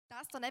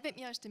Das hier neben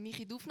mir ist der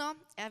Michi Dufner.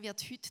 Er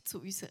wird heute zu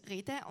uns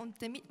reden.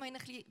 Und damit wir ihn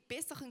ein bisschen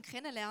besser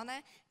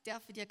kennenlernen können,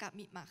 dürfen wir gerade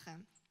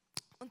mitmachen.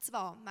 Und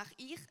zwar mache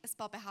ich ein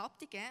paar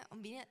Behauptungen.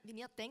 Und wenn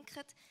ihr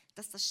denkt,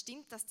 dass das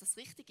stimmt, dass das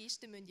richtig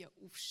ist, dann müsst ihr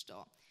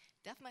aufstehen.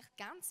 Darf man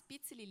ganz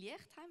bisschen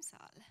Licht haben im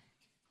Saal?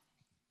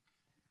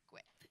 Gut.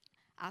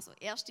 Also,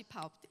 erste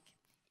Behauptung.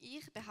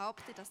 Ich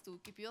behaupte, dass du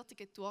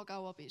gebürtiger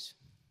Thurgauer bist.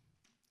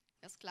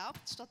 Wer es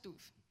glaubt, steht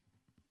auf.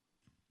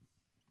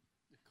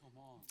 Come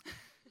on.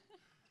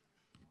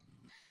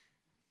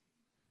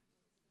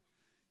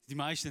 Die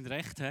meisten haben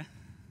recht, he?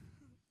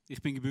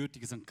 Ich bin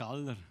gebürtiger St.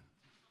 Galler.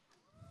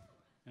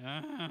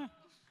 Ja.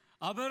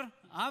 Aber,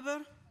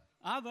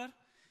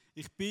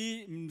 ich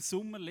bin im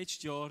Sommer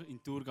letztes Jahr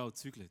in Thurgau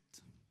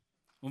gezügelt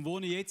und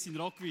wohne jetzt in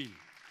Roggwil.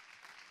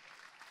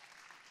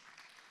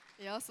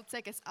 Ja,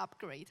 sozusagen ein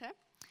Upgrade. He?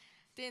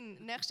 Dann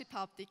nächste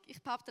Behauptung.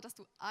 Ich behaupte, dass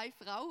du eine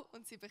Frau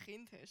und 7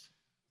 Kinder hast.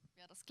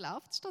 Wer das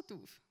glaubt, steht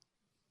auf.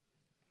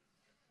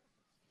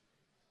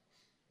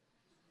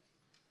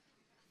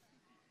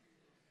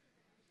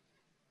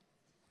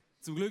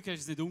 Zum Glück hast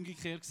du es nicht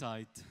umgekehrt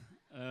gesagt.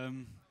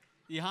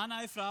 Ich habe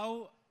eine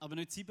Frau, aber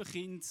nicht 7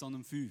 Kinder,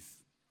 sondern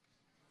 5.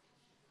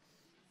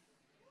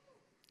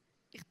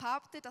 Ich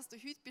behaupte, dass du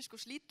heute bist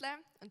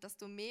schlitteln und dass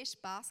du mehr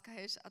Spass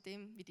hast an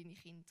dem wie deine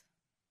Kinder.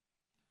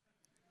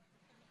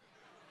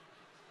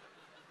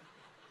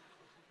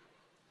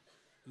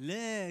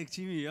 Leg,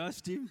 Jimmy, ja,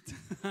 stimmt.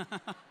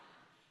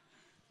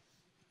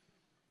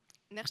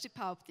 Nächste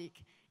Behauptung.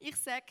 Ich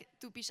sage,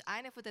 du bist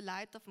einer der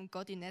Leiter vom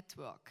Godi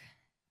Network.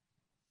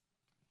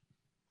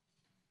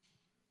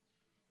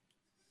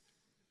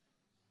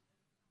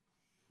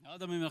 Ja,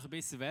 da müssen wir noch ein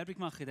bisschen Werbung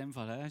machen in dem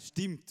Fall. He?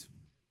 Stimmt.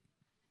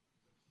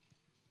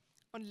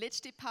 Und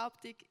letzte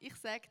Behauptung. Ich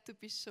sage, du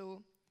bist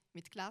schon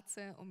mit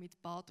Glatze und mit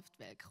Bart auf die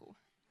Welt gekommen.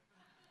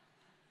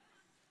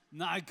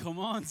 Nein, come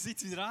on,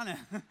 sitz wieder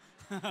an.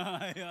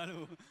 Hey,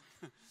 hallo.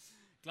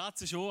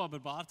 Glatze schon, aber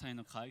Bart habe ich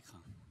noch keinen.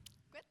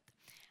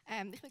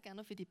 Gut. Ich will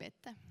gerne noch für dich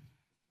beten.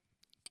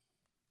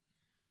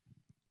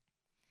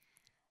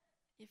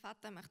 Ihr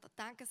Vater, ich möchte dir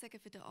Danke sagen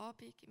für den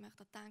Abend. Ich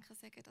möchte dir Danke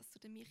sagen, dass du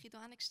den Michi hier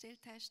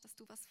angestellt hast, dass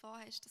du was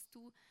vorhast, dass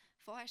du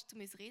vorhast, du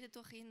musst reden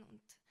durch ihn.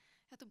 Und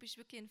ja, du bist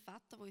wirklich ein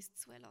Vater, der uns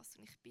zulässt.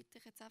 Und ich bitte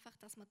dich jetzt einfach,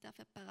 dass wir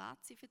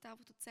parat sein für das,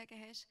 was du zu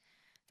sagen hast,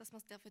 dass wir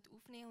es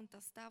aufnehmen dürfen und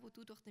dass das, was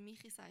du durch den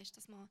Michi sagst,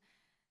 dass wir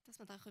das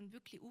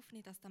wirklich aufnehmen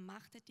können, dass das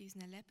Macht hat in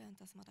unserem Leben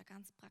und dass wir das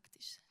ganz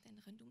praktisch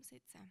dann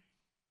umsetzen können.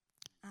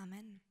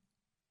 Amen.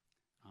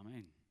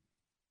 Amen.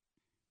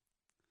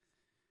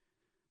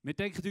 Wir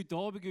denken heute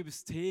Abend über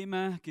das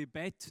Thema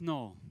Gebet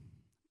nach.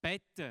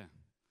 Betten.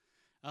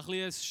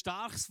 Ein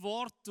starkes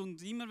Wort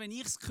und immer wenn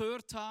ich es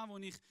gehört habe,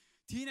 als ich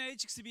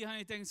Teenager war,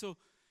 habe ich gedacht so,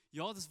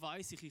 ja, das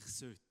weiss ich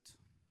sollte.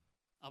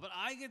 Aber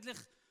eigentlich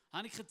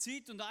habe ich keine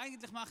Zeit und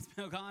eigentlich macht es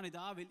mir auch gar nicht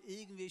an, weil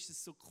irgendwie ist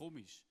es so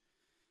komisch.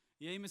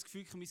 Ich habe immer das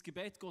Gefühl, mein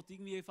Gebet geht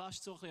irgendwie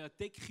fast so ein bisschen an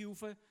die Decke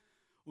rauf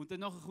und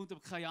dann kommt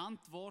aber keine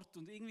Antwort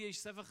und irgendwie ist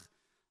es einfach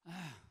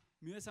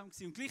mühsam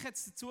gewesen. Und gleich hat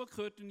es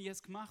dazugehört und ich habe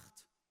es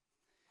gemacht.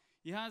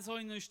 Ich habe so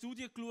in eine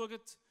Studie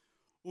geschaut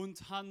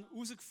und habe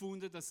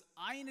herausgefunden, dass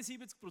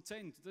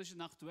 71%, das ist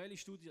eine aktuelle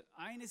Studie,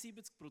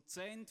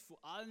 71% von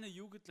allen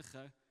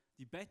Jugendlichen,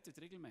 die beten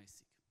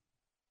regelmäßig.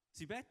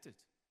 Sie beten.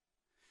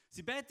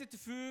 Sie beten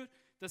dafür,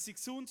 dass sie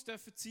gesund sein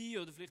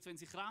dürfen oder vielleicht, wenn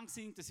sie krank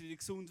sind, dass sie wieder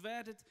gesund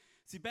werden.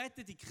 Sie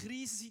beten in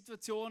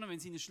Krisensituationen, wenn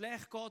es ihnen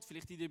schlecht geht,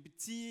 vielleicht in der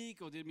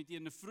Beziehung oder mit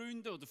ihren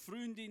Freunden oder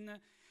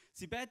Freundinnen.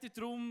 Sie beten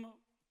darum,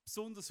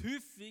 besonders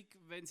häufig,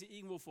 wenn sie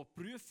irgendwo vor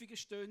Prüfungen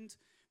stehen,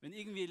 wenn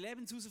irgendwie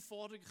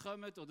Lebensherausforderungen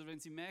kommen oder wenn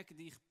sie merken,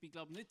 ich bin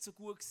glaube nicht so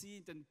gut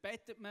gewesen, dann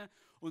betet man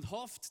und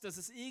hofft, dass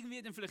es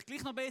irgendwie dann vielleicht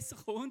gleich noch besser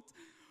kommt.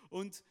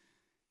 Und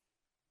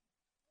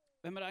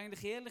wenn man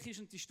eigentlich ehrlich ist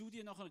und die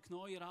Studie nachher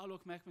genauer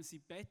anschaut, merkt man, sie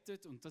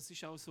betet, und das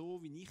ist auch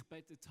so, wie ich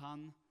betet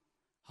habe,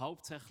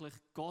 hauptsächlich,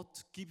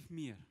 Gott, gib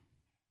mir.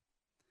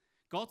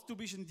 Gott, du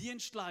bist ein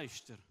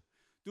Dienstleister.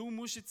 Du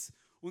musst jetzt,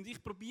 und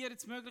ich probiere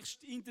jetzt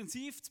möglichst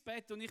intensiv zu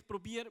beten und ich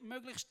probiere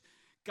möglichst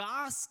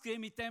Gas zu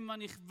geben mit dem, was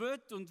ich will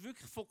und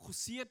wirklich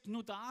fokussiert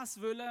nur das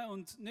wollen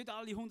und nicht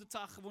alle 100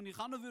 Sachen, die ich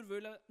auch noch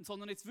wollen,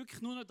 sondern jetzt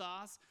wirklich nur noch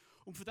das.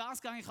 Und für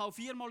das gehe ich auch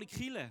 4-mal in die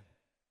Kirche.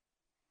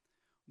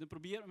 Und dann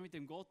probiert man mit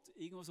dem Gott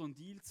irgendwo so einen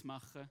Deal zu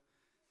machen.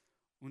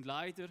 Und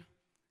leider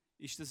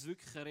ist das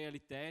wirklich eine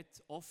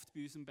Realität oft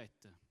bei unserem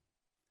Betten.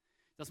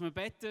 Dass man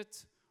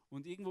betet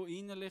und irgendwo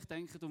innerlich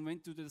denkt, und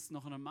wenn du das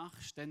nachher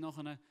machst, dann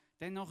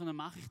nachher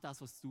mache ich das,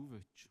 was du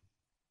willst.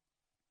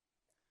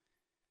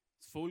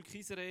 Das Volk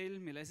Israel,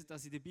 wir lesen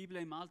das in der Bibel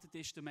im Alten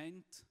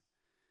Testament,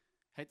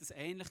 hat es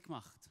ähnlich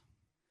gemacht.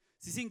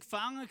 Sie sind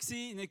gefangen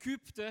in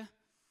Ägypten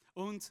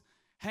und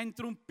haben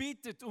darum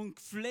gebeten und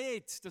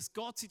gefleht, dass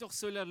Gott sie doch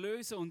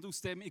erlösen soll und aus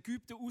dem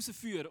Ägypten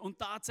herausführen. Und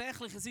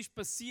tatsächlich, es ist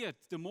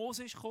passiert. Der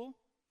Mose ist gekommen,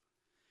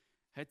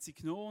 hat sie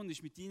genommen und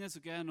ist mit ihnen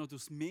so gerne noch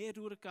durchs Meer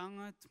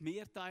durchgegangen, die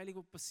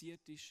Meerteilung, die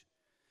passiert ist.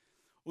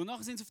 Und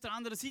nachher sind sie auf der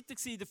anderen Seite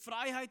in der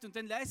Freiheit und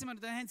dann lesen wir,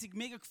 dann haben sie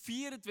mega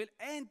gefeiert, weil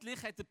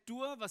endlich hat er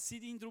tun, was sie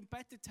ihnen darum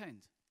gebetet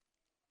haben.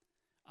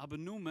 Aber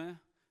nur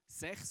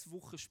 6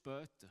 Wochen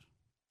später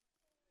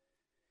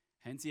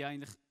haben sie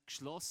eigentlich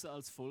geschlossen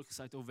als Volk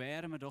gesagt, oh,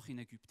 wären wir doch in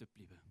Ägypten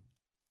geblieben.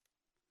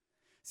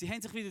 Sie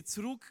haben sich wieder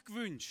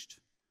zurückgewünscht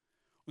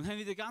und haben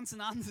wieder ganz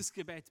ein anderes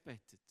Gebet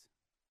gebetet.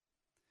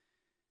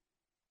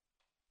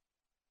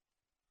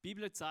 Die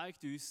Bibel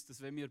zeigt uns, dass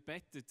wenn wir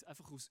beten,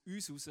 einfach aus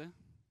uns raus,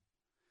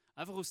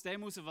 einfach aus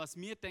dem heraus, was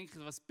wir denken,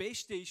 was das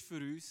Beste ist für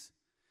uns,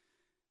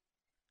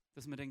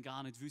 dass wir dann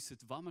gar nicht wissen,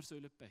 was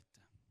wir beten sollen.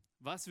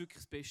 Was wirklich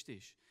das Beste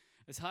ist.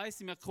 Es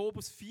heisst in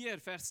Jakobus 4,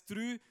 Vers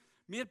 3,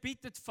 wir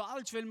bitten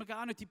falsch, weil wir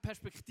gar nicht die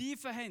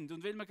Perspektive haben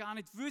und weil wir gar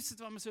nicht wissen,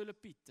 was wir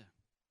bitten sollen.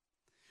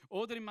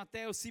 Oder in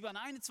Matthäus 7,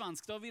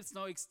 21, da wird es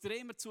noch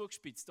extremer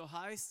zugespitzt. Da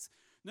heisst es,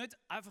 nicht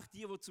einfach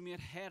die zu mir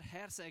Herr,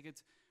 Herr sagen,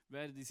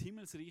 werden ins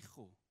Himmelsreich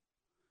kommen,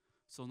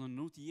 sondern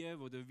nur die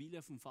den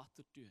Willen vom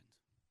Vater tun.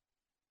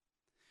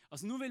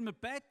 Also nur weil wir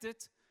beten,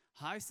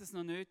 heisst es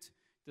noch nicht,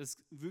 dass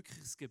wirklich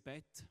das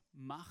Gebet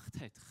Macht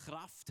hat,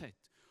 Kraft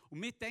hat.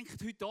 Und wir denken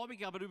heute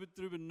Abend aber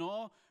darüber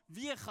nach,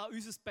 wie kann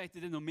unser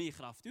Beten denn noch mehr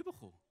Kraft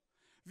bekommen?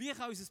 Wie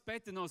kann unser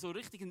Beten noch so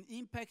richtig einen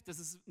Impact, dass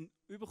es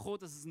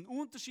einen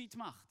Unterschied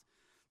macht?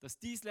 Dass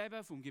dein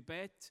Leben vom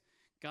Gebet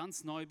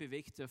ganz neu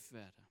bewegt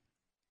werden.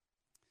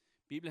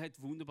 Die Bibel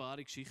hat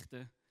wunderbare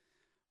Geschichten,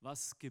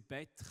 was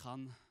Gebet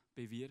kann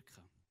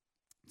bewirken.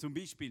 Zum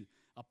Beispiel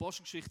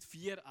Apostelgeschichte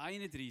 4,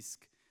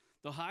 31.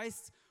 Da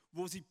heisst es,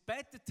 wo sie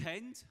gebetet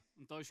haben,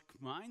 und da ist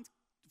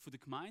von der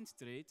Gemeinde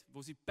die Rede,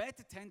 wo sie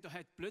gebetet haben, da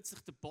hat plötzlich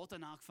der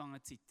Boden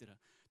angefangen zu zittern.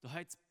 Da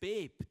hat es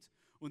bebt.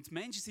 Und die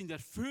Menschen sind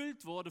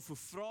erfüllt worden von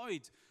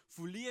Freude,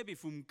 von Liebe,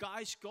 vom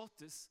Geist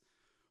Gottes.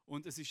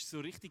 Und es ist so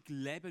richtig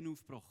Leben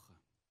aufgebrochen.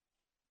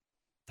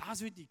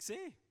 Das würde ich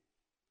sehen.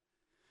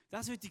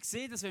 Das würde ich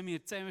sehen, dass wenn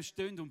wir zusammen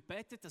stehen und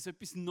beten, dass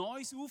etwas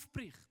Neues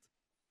aufbricht.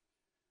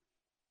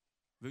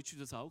 Willst du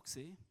das auch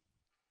sehen?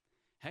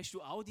 Hast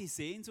du auch die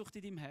Sehnsucht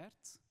in deinem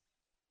Herz?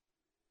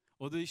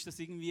 Oder ist das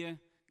irgendwie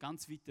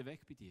ganz weit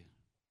weg bei dir?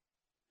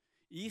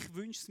 Ich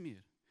wünsche es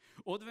mir.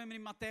 Oder wenn wir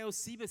in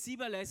Matthäus 7,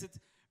 7 lesen,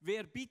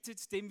 wer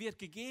bittet, dem wird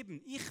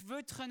gegeben. Ich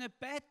würde können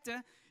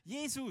beten,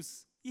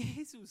 Jesus,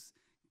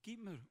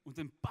 gib mir. Und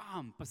dann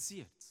bam,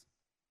 passiert es.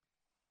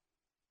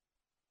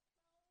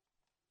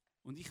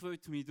 Und ich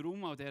wollte mich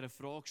darum auch dieser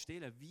Frage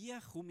stellen, wie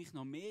komme ich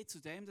noch mehr zu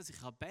dem, dass ich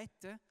beten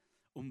kann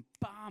und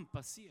bam,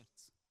 passiert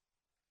es.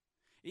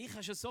 Ich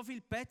habe schon so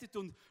viel gebetet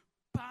und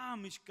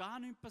bam, ist gar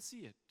nichts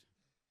passiert.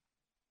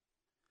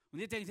 Und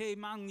ich denke, hey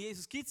Mann,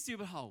 Jesus, gibt es die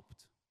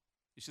überhaupt?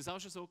 Ist das auch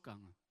schon so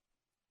gegangen?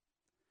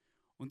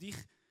 Und ich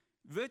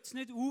will es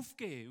nicht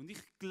aufgeben. Und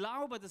ich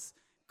glaube, dass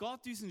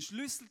Gott uns einen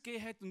Schlüssel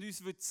gegeben hat und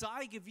uns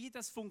zeigen, wie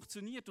das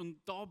funktioniert.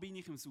 Und da bin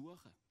ich am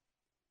Suchen.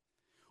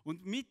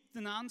 Und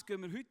miteinander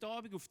gehen wir heute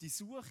Abend auf die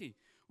Suche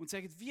und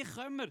sagen, wie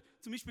können wir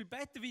zum Beispiel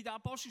beten wie in der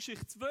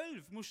Apostelgeschichte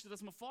 12. Musst du dir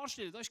das mal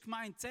vorstellen? Da ist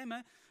gemeint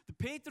zusammen, der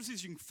Petrus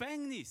ist im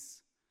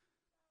Gefängnis.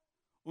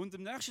 Und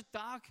am nächsten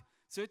Tag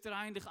sollte er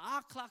eigentlich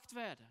angeklagt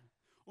werden.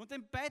 Und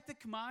dann betet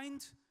die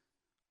Gemeinde,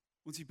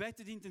 und sie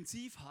betet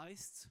intensiv,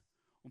 heisst es,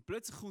 und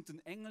plötzlich kommt ein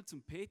Engel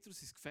zum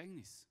Petrus ins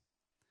Gefängnis.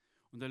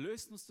 Und er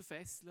löst ihn aus den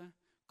Fesseln,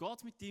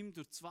 geht mit ihm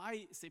durch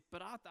 2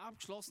 separat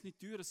abgeschlossene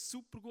Türen,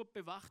 super gut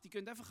bewacht, die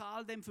gehen einfach an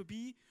all dem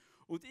vorbei.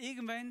 Und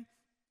irgendwann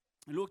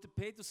schaut der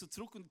Petrus so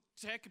zurück und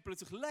checkt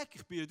plötzlich, leck,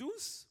 ich bin nicht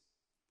aus.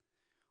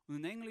 Und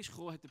ein Engel ist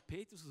gekommen, hat der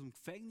Petrus aus dem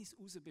Gefängnis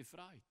raus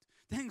befreit.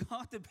 Dann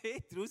geht der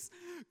Petrus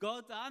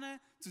hin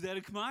zu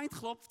dieser Gemeinde,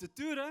 klopft die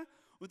Tür.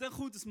 Und dann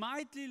kommt das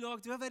Mädchen,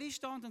 schaut, ja, wer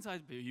ist da? Und dann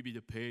sagt er, ich bin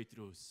der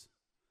Petrus.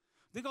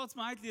 Und dann geht das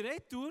Mädchen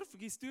retour,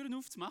 vergisst die Türen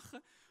aufzumachen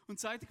und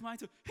sagt der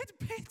Gemeinde so, hey,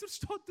 der Petrus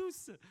steht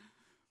draussen.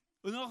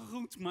 Und dann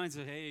kommt die Gemeinde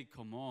so, hey,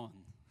 come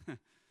on.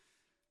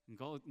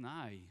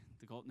 Nein,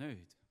 der geht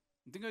nicht.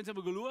 Und dann gehen sie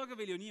aber schauen,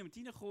 weil ja niemand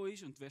reingekommen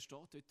ist und wer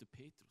steht dort? Der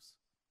Petrus.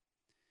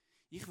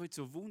 Ich will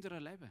so Wunder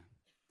erleben.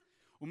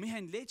 Und wir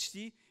haben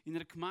letztens in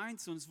einer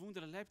Gemeinde so ein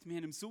Wunder erlebt. Wir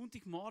haben am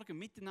Sonntagmorgen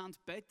miteinander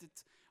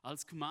gebetet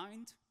als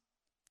Gemeinde,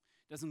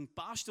 dass ein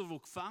Pastor, der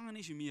gefangen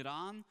ist im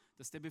Iran,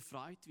 dass der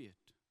befreit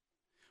wird.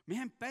 Wir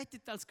haben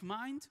gebetet als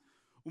Gemeinde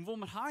und wo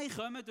wir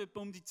heimkommen, etwa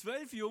um die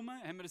 12 Uhr,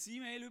 haben wir ein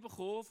E-Mail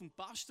bekommen vom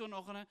Pastor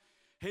nachher.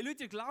 Hey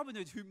Leute, ihr glaubt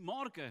nicht, heute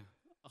Morgen, ein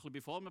bisschen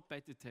bevor wir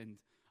gebetet haben,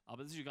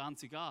 aber das ist ja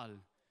ganz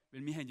egal,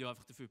 weil wir haben ja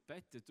einfach dafür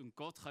gebetet und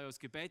Gott kann ja das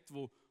Gebet,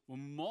 wo wir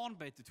morgen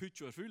beten, heute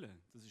schon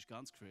erfüllen. Das ist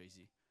ganz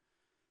crazy.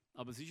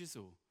 Aber es ist ja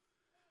so.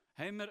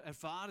 Haben wir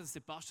erfahren, dass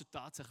der Pastor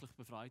tatsächlich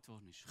befreit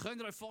worden ist. Könnt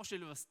ihr euch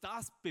vorstellen, was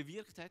das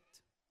bewirkt hat?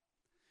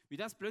 Wie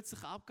das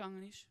plötzlich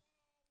abgegangen ist?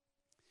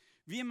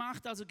 Wie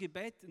macht also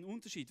Gebet einen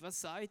Unterschied? Was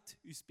sagt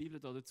uns die Bibel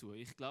dazu?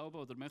 Ich glaube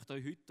oder möchte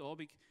euch heute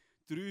Abend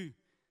 3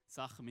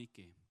 Sachen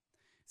mitgeben.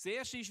 Das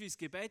erste ist, wie das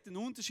Gebet einen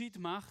Unterschied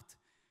macht,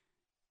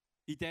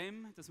 in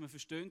dem, dass wir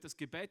verstehen, dass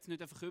Gebet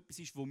nicht einfach etwas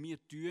ist, was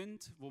wir tun,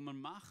 was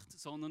man macht,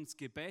 sondern das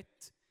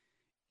Gebet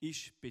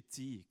ist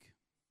Beziehung.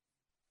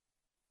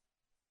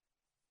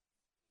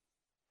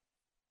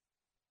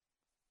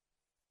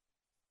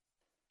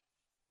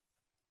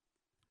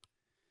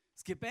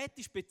 Das Gebet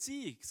ist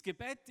Beziehung. Das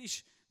Gebet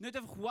ist nicht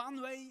einfach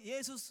One-Way,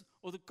 Jesus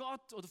oder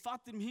Gott oder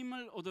Vater im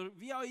Himmel oder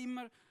wie auch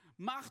immer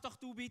mach doch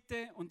du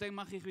bitte und dann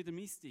mache ich wieder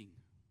mein Ding.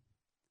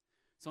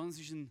 Sondern es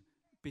ist eine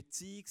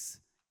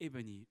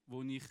Beziehungsebene,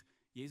 wo ich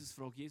Jesus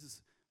frage,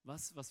 Jesus,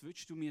 was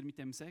willst du mir mit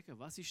dem sagen?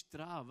 Was ist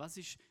dran? Was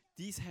ist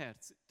dein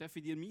Herz? Darf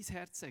ich dir mein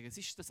Herz sagen? Es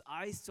ist das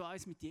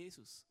 1:1 mit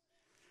Jesus.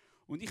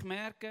 Und ich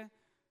merke,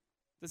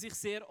 dass ich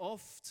sehr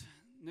oft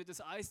nicht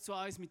das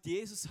 1:1 mit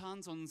Jesus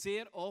habe, sondern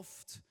sehr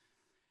oft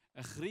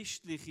eine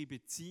christliche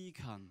Beziehung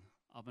habe,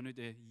 aber nicht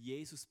eine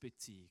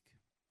Jesus-Beziehung.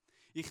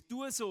 Ich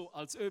tue so,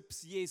 als ob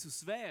es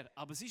Jesus wäre,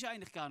 aber es ist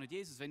eigentlich gar nicht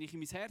Jesus. Wenn ich in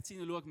mein Herz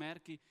hineinschaue,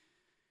 merke ich,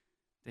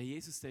 der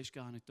Jesus, der ist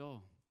gar nicht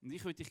da. Und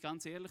ich würde dich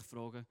ganz ehrlich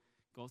fragen,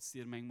 geht es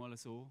dir manchmal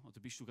so? Oder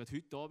bist du gerade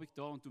heute Abend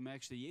da und du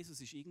merkst, der Jesus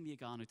ist irgendwie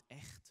gar nicht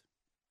echt?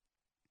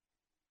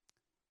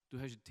 Du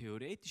hast einen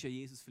theoretischen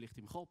Jesus vielleicht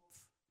im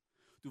Kopf.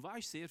 Du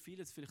weißt sehr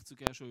vieles vielleicht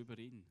sogar schon über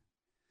ihn.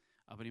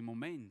 Aber im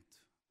Moment,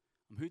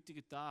 am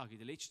heutigen Tag, in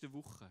der letzten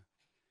Woche,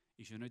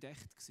 ist er nicht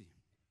echt gewesen.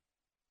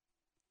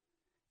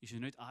 Ist er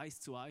nicht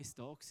 1:1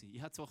 da gewesen.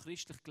 Ich habe zwar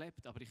christlich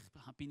gelebt, aber ich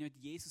bin nicht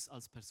Jesus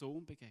als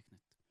Person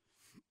begegnet.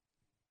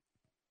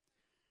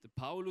 Der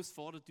Paulus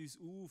fordert uns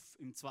auf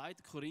im 2.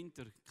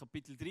 Korinther,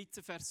 Kapitel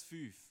 13, Vers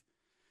 5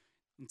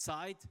 und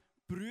sagt,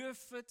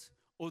 prüft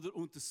oder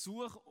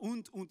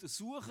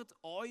untersucht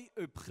euch,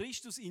 ob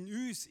Christus in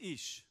uns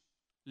ist,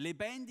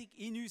 lebendig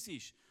in uns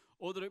ist,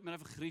 oder ob wir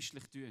einfach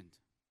christlich tun.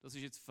 Das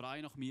ist jetzt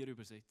frei nach mir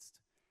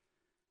übersetzt.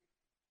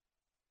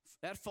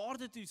 Er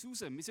fordert uns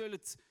raus, wir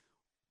sollen es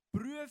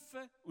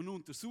prüfen und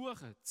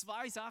untersuchen.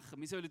 2 Sachen,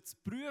 wir sollen es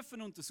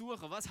prüfen und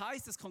untersuchen. Was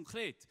heisst das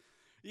konkret?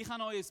 Ich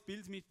habe euch ein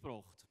Bild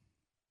mitgebracht.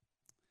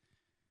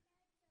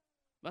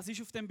 Was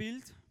ist auf dem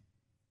Bild?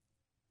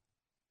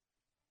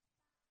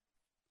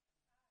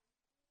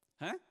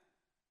 Hä?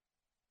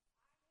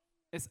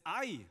 Ein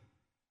Ei.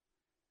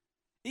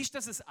 Ist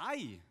das ein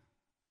Ei?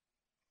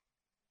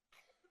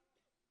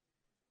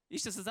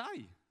 Ist das ein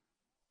Ei?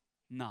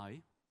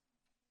 Nein,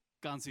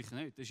 ganz sicher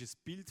nicht. Das ist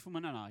ein Bild von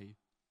einem Ei.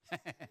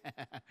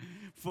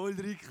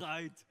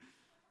 Vollrigkeit.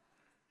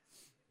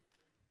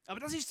 Aber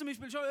das ist zum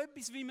Beispiel schon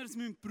etwas, wie wir es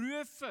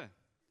prüfen müssen.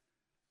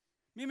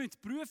 Wir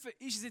müssen prüfen,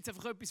 ist es jetzt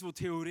einfach etwas, das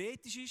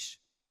theoretisch ist?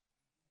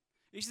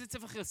 Ist es jetzt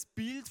einfach ein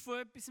Bild von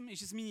etwas?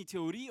 Ist es meine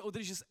Theorie oder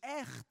ist es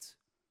echt?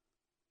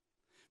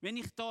 Wenn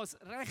ich das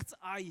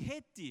Rechtsei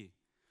hätte,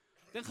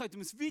 dann könnte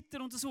man es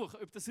weiter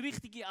untersuchen, ob das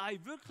richtige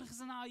Ei wirklich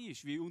ein Ei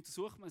ist. Wie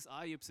untersucht man ein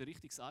Ei, ob es ein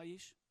richtiges Ei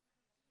ist?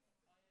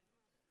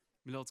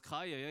 Man lässt es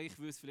keien. Ja, ich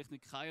würde es vielleicht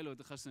nicht keien lassen,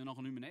 dann kannst du es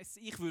nachher nicht mehr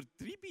essen. Ich würde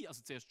reinbeissen,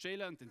 also zuerst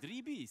schälen und dann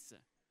reinbeissen.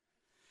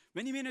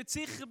 Wenn ich mir nicht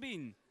sicher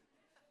bin,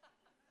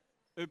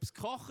 ob es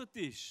gekocht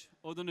ist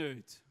oder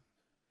nicht,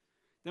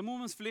 dann muss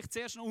man es vielleicht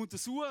zuerst noch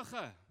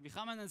untersuchen. Wie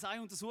kann man ein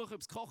Ei untersuchen,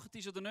 ob es gekocht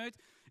ist oder nicht?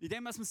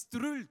 Indem man es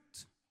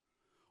drüllt.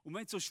 Und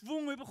wenn es so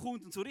Schwung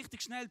überkommt und so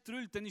richtig schnell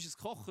drüllt, dann ist es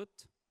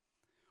gekocht.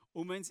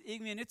 Und wenn es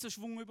irgendwie nicht so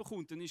Schwung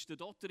überkommt, dann ist der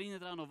Dotter innen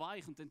dran noch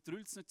weich und dann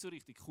drüllt es nicht so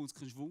richtig, kommt es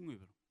keinen Schwung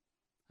über.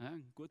 Ja,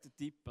 ein guter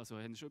Tipp, also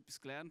haben Sie schon etwas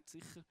gelernt,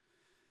 sicher.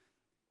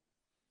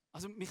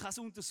 Also man kann es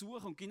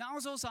untersuchen und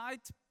genauso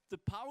sagt der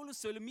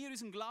Paulus, sollen wir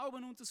unseren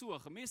Glauben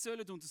untersuchen. Wir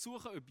sollen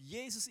untersuchen, ob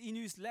Jesus in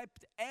uns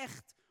lebt,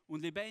 echt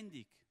und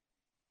lebendig.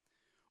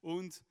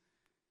 Und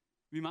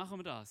wie machen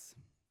wir das?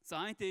 Das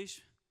eine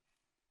ist,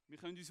 wir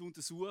können uns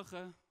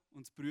untersuchen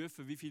und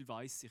prüfen, wie viel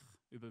weiß ich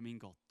über meinen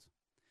Gott.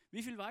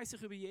 Wie viel weiß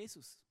ich über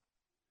Jesus?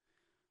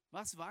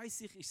 Was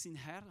weiß ich, ist sein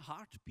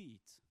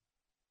Heartbeat?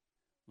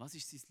 Was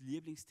ist sein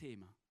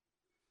Lieblingsthema?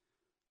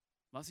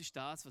 Was ist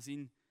das, was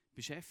ihn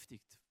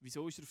beschäftigt?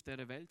 Wieso ist er auf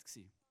dieser Welt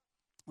gewesen?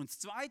 Und das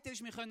Zweite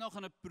ist, wir können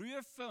nachher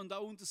prüfen und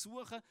auch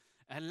untersuchen,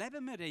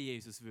 erleben wir den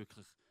Jesus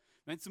wirklich?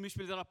 Wenn zum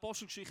Beispiel in der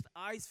Apostelgeschichte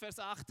 1, Vers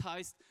 8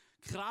 heißt,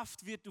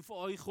 Kraft wird auf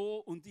euch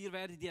kommen und ihr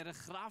werdet in dieser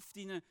Kraft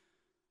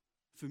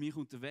für mich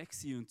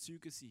unterwegs sein und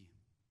Zeugen sein.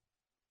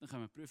 Dann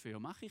können wir prüfen, ja,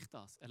 mache ich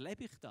das?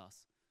 Erlebe ich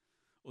das?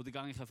 Oder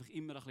gehe ich einfach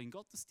immer ein bisschen in den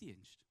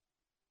Gottesdienst?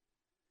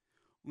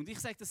 Und ich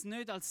sage das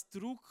nicht als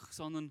Druck,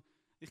 sondern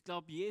ich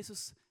glaube,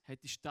 Jesus hat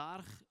eine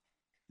starke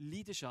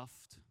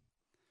Leidenschaft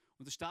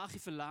und ein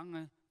starkes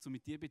Verlangen, um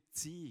mit dir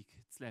Beziehung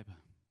zu leben.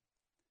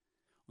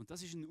 Und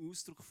das ist ein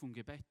Ausdruck vom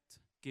Gebet.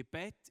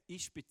 Gebet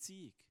ist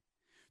Beziehung.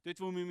 Dort,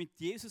 wo wir mit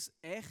Jesus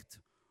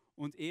echt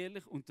und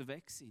ehrlich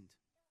unterwegs sind.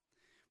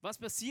 Was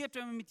passiert,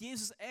 wenn wir mit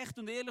Jesus echt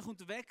und ehrlich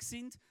unterwegs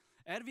sind?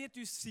 Er wird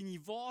uns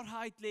seine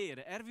Wahrheit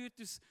lehren. Er wird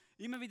uns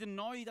immer wieder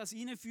neu das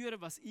hineinführen,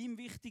 was ihm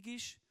wichtig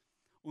ist.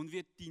 Und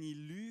wird deine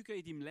Lügen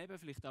in deinem Leben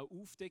vielleicht auch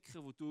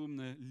aufdecken, wo du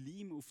einem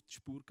Leim auf die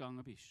Spur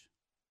gegangen bist.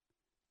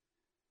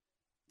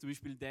 Zum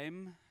Beispiel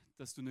dem,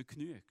 dass du nicht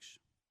genügst.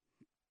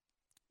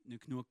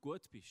 Nicht genug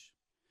gut bist.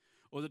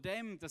 Oder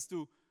dem, dass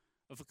du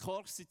eine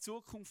verkorkste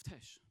Zukunft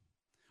hast.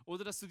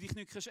 Oder dass du dich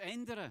nicht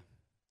ändern kannst.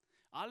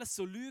 Alles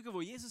so Lügen, wo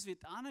Jesus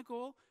wird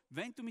hingehen,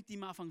 wenn du mit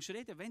ihm anfängst zu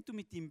reden, wenn du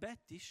mit ihm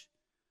bettest,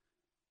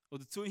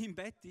 oder zu ihm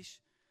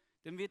bettest,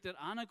 dann wird er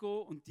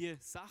hingehen und die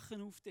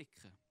Sachen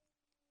aufdecken.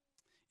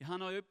 Ich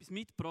habe euch etwas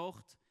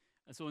mitgebracht,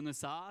 so eine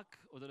Sage,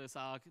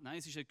 nein,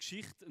 es ist eine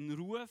Geschichte, ein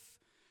Ruf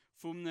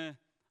von einem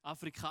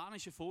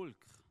afrikanischen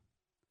Volk.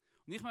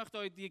 Und ich möchte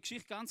euch die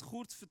Geschichte ganz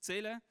kurz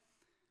erzählen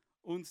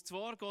Und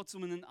zwar geht es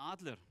um einen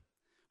Adler,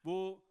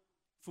 der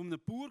von einem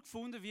Bauer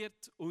gefunden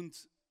wird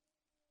und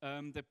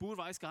der Bauer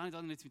weiß gar nicht,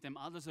 was er jetzt mit dem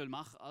Adler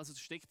machen soll, also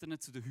steckt er ihn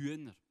zu den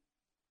Hühnern.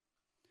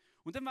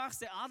 Und dann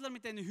wächst der Adler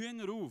mit diesen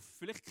Hühnern auf.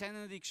 Vielleicht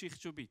kennen Sie die Geschichte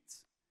schon ein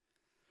bisschen.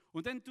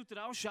 Und dann tut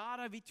er auch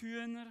scharen wie die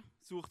Hühner,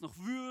 sucht nach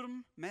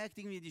Würmern, merkt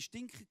irgendwie, die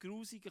stinken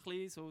grusig ein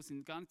bisschen, so,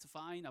 sind gar nicht so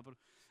fein, aber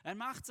er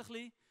macht es ein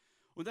bisschen.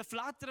 Und er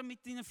flattert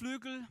mit seinen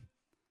Flügeln.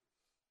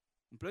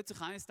 Und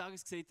plötzlich eines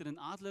Tages sieht er einen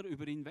Adler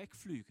über ihn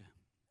wegfliegen.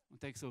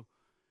 Und denkt so,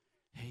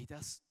 hey,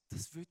 das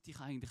wollte ich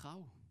eigentlich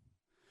auch.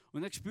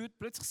 Und er spürt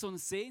plötzlich so eine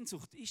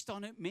Sehnsucht, ist da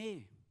nicht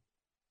mehr?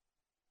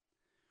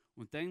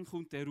 Und dann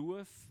kommt der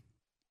Ruf,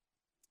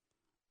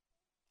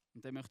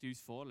 und den möchte ich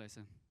uns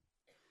vorlesen.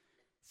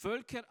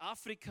 Völker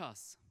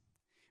Afrikas,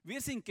 wir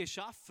sind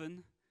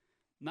geschaffen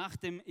nach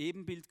dem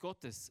Ebenbild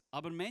Gottes,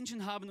 aber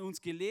Menschen haben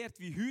uns gelehrt,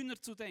 wie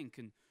Hühner zu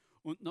denken.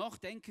 Und noch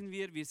denken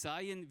wir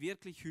seien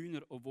wirklich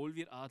Hühner, obwohl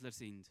wir Adler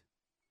sind.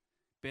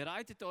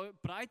 Breitet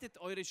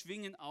eure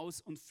Schwingen aus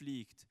und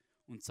fliegt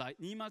und seid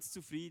niemals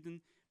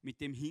zufrieden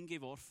mit dem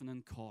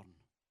hingeworfenen Korn.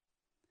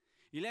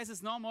 Ich lese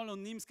es nochmal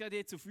und nehme es gerade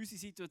jetzt auf unsere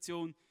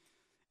Situation.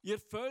 Ihr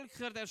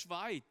Völker der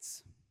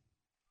Schweiz,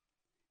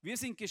 wir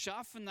sind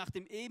geschaffen nach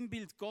dem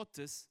Ebenbild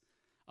Gottes,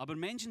 aber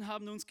Menschen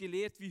haben uns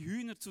gelehrt, wie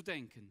Hühner zu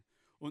denken.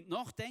 Und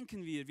noch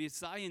denken wir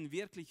seien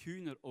wirklich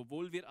Hühner,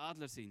 obwohl wir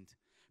Adler sind.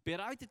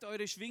 Breitet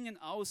eure Schwingen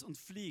aus und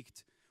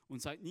fliegt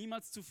und seid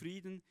niemals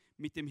zufrieden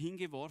mit dem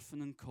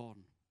hingeworfenen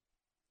Korn.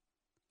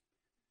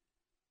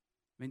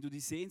 Wenn du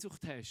die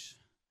Sehnsucht hast,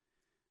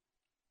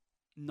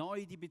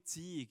 neu die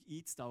Beziehung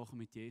einzutauchen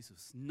mit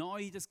Jesus,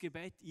 neu das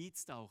Gebet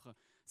einzutauchen,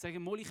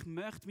 sagen mal, ich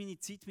möchte meine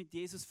Zeit mit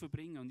Jesus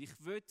verbringen und ich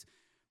will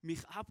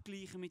mich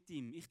abgleichen mit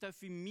ihm. Ich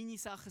darf ihm meine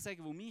Sachen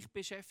sagen, die mich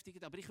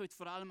beschäftigen, aber ich will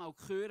vor allem auch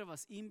hören,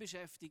 was ihn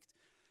beschäftigt.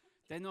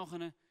 Dann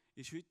nachher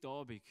ist heute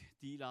Abend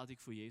die Einladung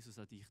von Jesus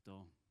an dich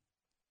da.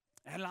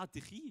 Er lädt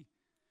dich ein.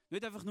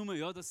 Nicht einfach nur,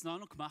 ja, dass du es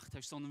noch gemacht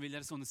hast, sondern weil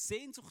er so eine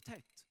Sehnsucht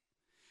hat.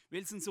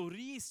 Weil es ihn so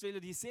reisst, weil er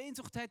die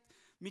Sehnsucht hat,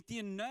 mit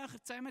dir näher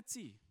zusammen zu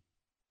sein.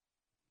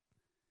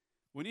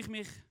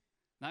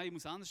 Ich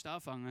muss anders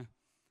anfangen.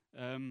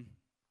 Als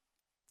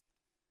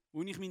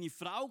ich meine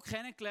Frau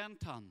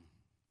kennengelernt habe,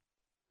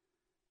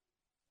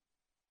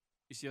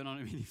 war sie ja noch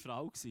nicht meine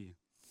Frau gewesen.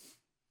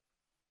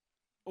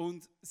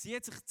 Und sie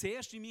hat sich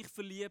zuerst in mich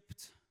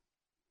verliebt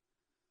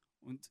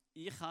und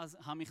ich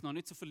habe mich noch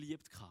nicht so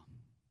verliebt gehabt.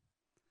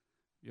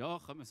 Ja,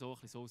 kann man so ein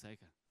bisschen so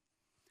sagen.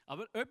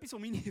 Aber etwas, was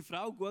meine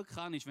Frau gut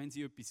kann, ist, wenn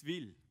sie etwas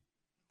will,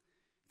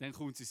 dann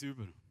kommt sie es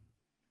über.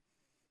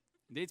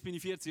 Und jetzt bin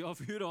ich 14 Jahre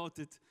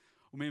verheiratet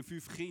und wir haben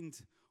 5 Kinder.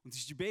 Und sie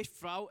ist die beste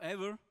Frau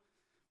ever,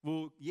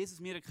 die Jesus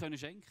mir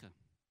schenken konnte.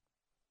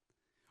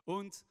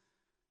 Und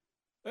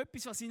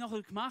etwas, was sie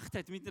nachher gemacht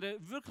hat, mit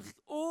einer wirklich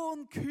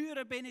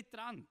ungeheuren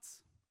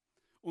Penetranz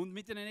und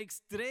mit einer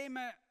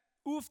extremen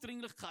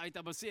Aufdringlichkeit,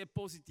 aber sehr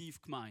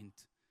positiv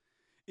gemeint,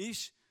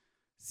 ist,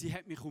 sie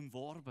hat mich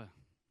umworben.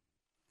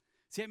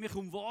 Sie hat mich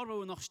umworben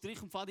und nach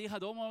Strich und Faden. Ich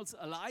habe damals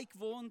allein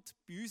gewohnt,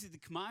 bei uns in der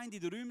Gemeinde,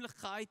 in den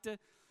Räumlichkeiten.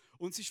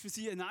 Und es war für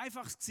sie ein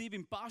einfaches,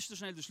 beim Pastor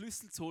schnell den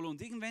Schlüssel zu holen.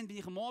 Und irgendwann bin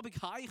ich am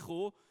Abend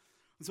heimgekommen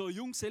und so eine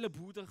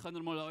Junggesellenbude, könnt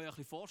ihr mal euch ein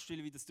bisschen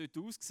vorstellen, wie das dort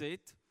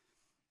aussieht.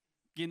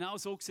 Genau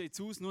so sieht es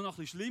aus, nur noch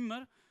ein bisschen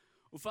schlimmer.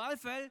 Auf jeden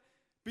Fall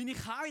bin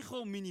ich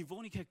heimgekommen und meine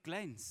Wohnung hat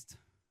glänzt.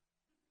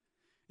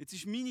 Jetzt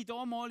ist meine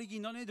damalige,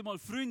 noch nicht einmal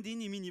Freundin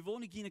in meine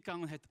Wohnung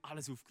hineingegangen und hat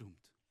alles aufgeräumt.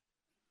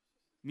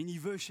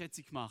 Meine Wäsche hat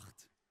sie gemacht.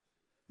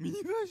 Das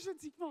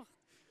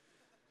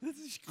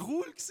war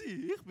cool.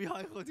 Ich bin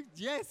heimgekommen und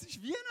dachte, yes, es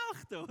ist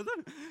Weihnachten, oder?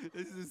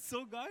 Das ist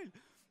so geil.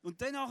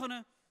 Und dann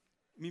nachher,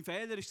 mein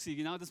Fehler war,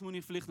 genau das muss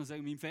ich vielleicht noch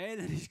sagen, mein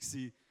Fehler war,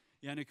 ich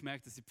habe nicht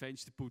gemerkt, dass sie die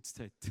Fenster geputzt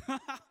hat.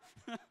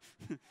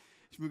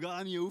 Ist mir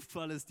gar nicht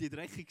aufgefallen, dass die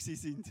dreckig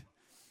waren.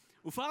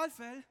 Auf jeden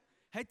Fall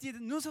hat die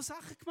nur so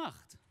Sachen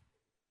gemacht.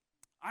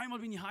 Einmal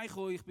bin ich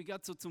heimgekommen, ich bin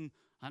gerade so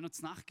habe noch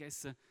zu Nacht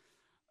gegessen,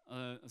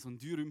 so ein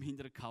Dürüm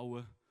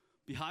hintergehauen.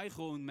 Bin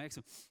heimgekommen und merke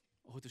so,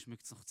 oh, das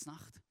schmeckt noch zu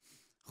Nacht.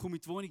 Ich komme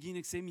in die Wohnung rein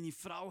und sehe, meine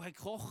Frau hat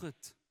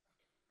gekocht.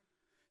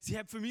 Sie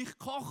hat für mich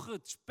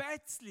gekocht,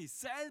 Spätzli,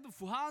 selber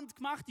von Hand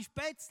gemachte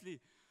Spätzli.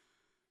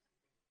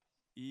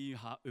 Ich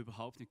habe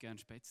überhaupt nicht gern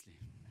Spätzli.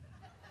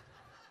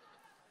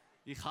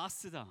 Ich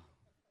hasse das.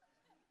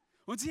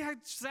 Und sie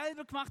hat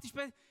selber gemachte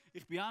Spätzli.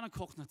 Ich bin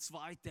angekocht, noch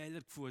 2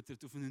 Teller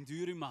gefuttert auf einen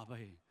Dürüm runter.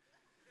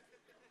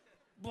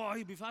 Boah,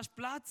 ich bin fast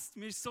geplatzt.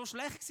 Mir war so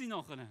schlecht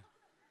nachher.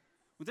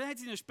 Und dann hat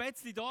sie ein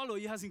Spätzli da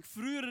gelassen. Ich habe sie in den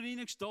Gefrierer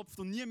reingestopft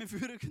und nie mehr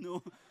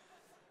vorgenommen.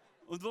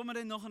 Und als wir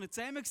dann nachher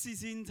zusammen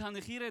waren, habe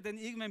ich ihr dann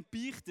irgendwann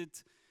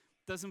beichtet,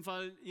 dass im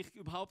Fall ich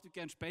überhaupt nicht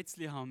gerne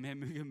Spätzli habe.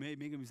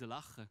 Wir mussten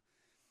lachen.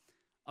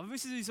 Aber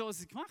wisst ihr, wieso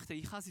sie gemacht hat?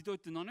 Ich habe sie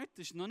dort noch nicht,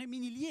 das war noch nicht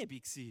meine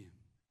Liebe.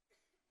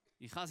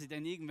 Ich habe sie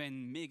dann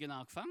irgendwann mega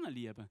angefangen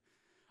lieben.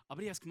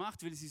 Aber ich habe es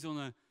gemacht, weil sie so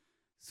eine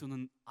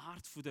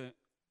Art von der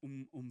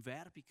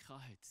Umwerbung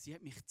hatte. Sie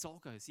hat mich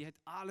gezogen, sie hat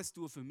alles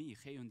tun für mich.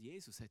 Hey, und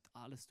Jesus hat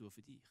alles tun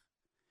für dich.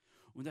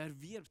 Und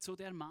er wirbt so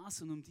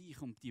dermaßen um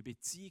dich, um die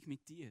Beziehung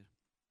mit dir.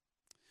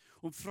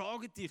 Und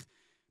frage dich,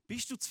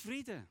 Bist du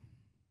zufrieden?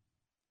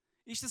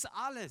 Ist das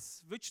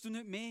alles? Willst du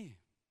nicht mehr?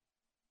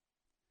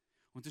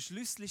 Und der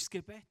Schlüssel ist das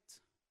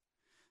Gebet.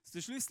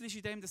 Der Schlüssel ist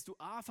in dem, dass du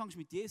anfängst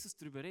mit Jesus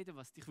darüber zu reden,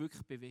 was dich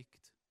wirklich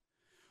bewegt.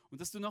 Und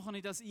dass du nachher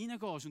in das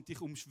hineingehst und dich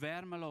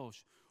umschwärmen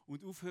lässt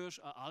und aufhörst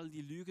an all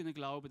die Lügen zu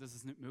glauben, dass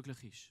es nicht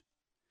möglich ist.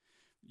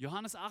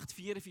 Johannes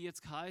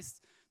 8,44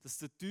 heisst, dass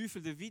der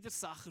Teufel, der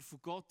Widersacher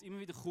von Gott, immer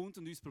wieder kommt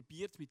und uns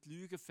probiert, mit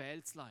Lügen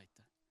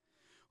fehlzuleiten.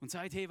 Und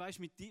sagt, hey, weißt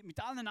du, mit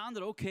allen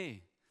anderen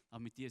okay, aber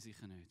mit dir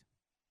sicher nicht.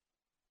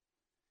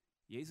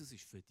 Jesus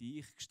ist für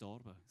dich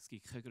gestorben. Es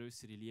gibt keine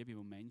größere Liebe, die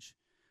ein Mensch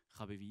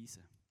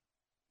beweisen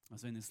kann,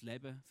 als wenn er das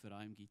Leben für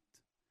einen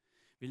gibt.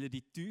 Weil er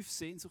die tiefe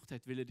Sehnsucht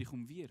hat, weil er dich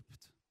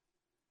umwirbt,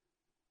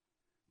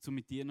 um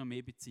mit dir noch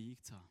mehr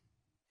Beziehung zu haben.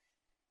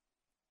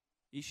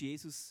 Ist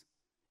Jesus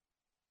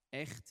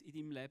echt in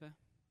deinem Leben?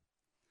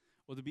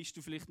 Oder bist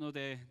du vielleicht noch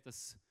der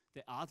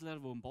Adler,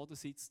 der am Boden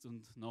sitzt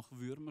und nach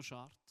Würmern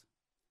scharrt?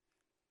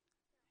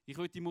 Ich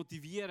möchte dich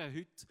motivieren,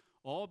 heute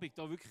Abend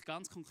da wirklich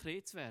ganz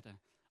konkret zu werden.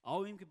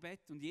 Auch im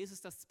Gebet und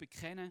Jesus das zu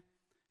bekennen,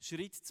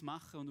 Schritt zu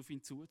machen und auf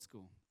ihn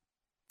zuzugehen.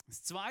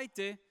 Das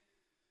Zweite,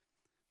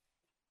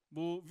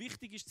 was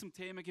wichtig ist zum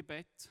Thema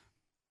Gebet,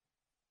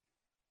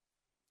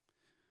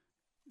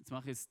 jetzt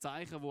mache ich ein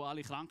Zeichen, das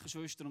alle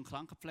Krankenschwestern und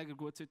Krankenpfleger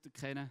gut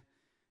kennen,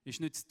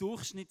 ist nicht das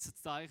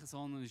Durchschnittszeichen,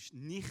 sondern ist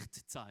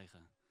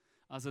Nicht-Zeichen.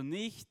 Also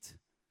nicht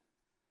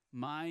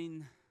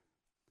mein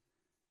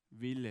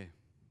Wille.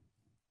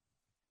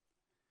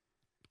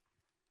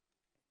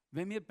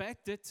 Wenn wir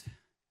beten,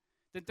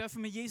 dann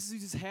dürfen wir Jesus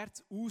unser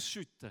Herz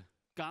ausschütten.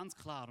 Ganz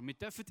klar. Und wir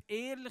dürfen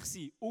ehrlich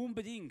sein,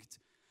 unbedingt.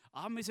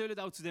 Aber wir sollen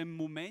auch zu dem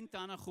Moment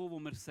ankommen, wo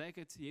wir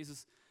sagen,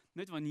 Jesus,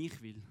 nicht was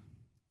ich will,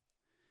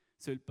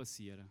 soll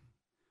passieren,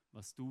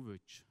 was du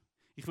willst.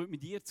 Ich will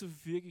mit dir zur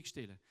Verfügung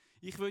stellen.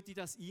 Ich will in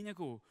das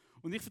hineingehen.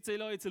 Und ich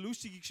erzähle euch jetzt eine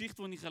lustige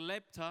Geschichte, die ich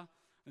erlebt habe.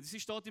 Und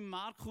das steht in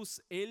Markus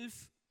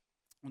 11.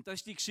 Und das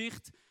ist die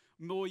Geschichte,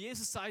 wo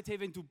Jesus sagt, hey,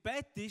 wenn du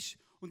betest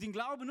und dein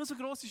Glaube nur so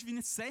groß ist wie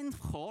ein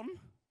Senfkorn,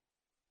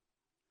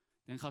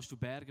 dann kannst du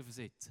Berge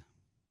versetzen.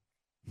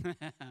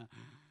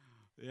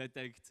 Ich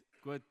denke,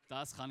 gut,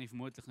 das kann ich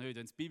vermutlich nicht.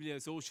 Wenn die Bibel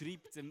so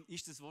schreibt, dann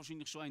ist das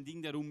wahrscheinlich schon ein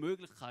Ding der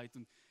Unmöglichkeit.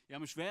 Und ich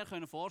habe mir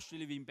schwer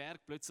vorstellen, wie ein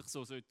Berg plötzlich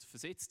so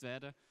versetzt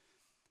werden sollte.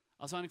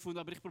 Also habe ich gefunden,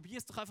 aber ich probiere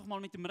es doch einfach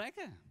mal mit dem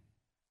Regen.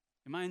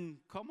 Ich meine,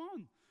 come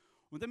on.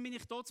 Und dann bin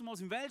ich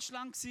damals im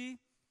Welschland gsi,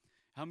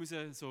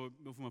 musste so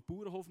auf einem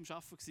Bauernhof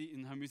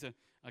arbeiten und musste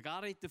eine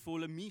Garette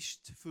voller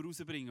Mist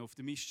rausbringen auf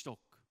den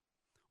Miststock.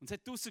 Und es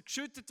hat draussen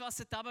geschüttet, was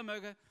es haben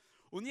mögen.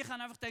 Und ich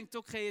habe einfach gedacht,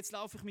 okay, jetzt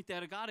laufe ich mit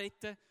dieser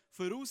Garette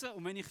voraus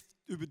und wenn ich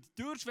über die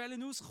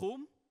Türschwelle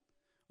rauskomme,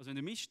 also wenn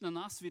der Mist noch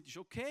nass wird, ist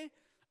okay,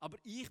 aber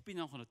ich bin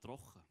nachher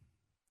trocken.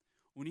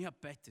 Und ich habe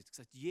gebetet,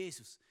 gesagt,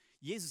 Jesus,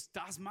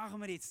 das machen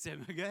wir jetzt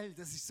zusammen, gell?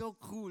 Das ist so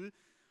cool.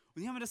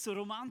 Und ich habe mir das so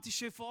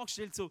romantisch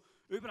vorgestellt, so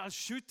überall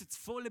schüttet es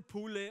volle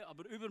Pulle,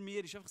 aber über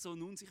mir ist einfach so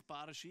ein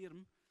unsichtbarer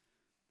Schirm.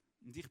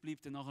 Und ich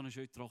bleibe dann nachher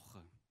schön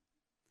trocken.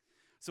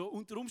 So,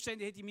 unter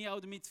Umständen hätte ich mich auch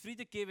damit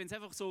zufrieden gegeben, wenn es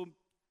einfach so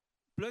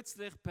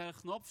plötzlich per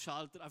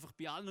Knopfschalter einfach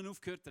bei allen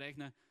aufgehört zu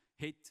regnen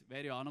hätte,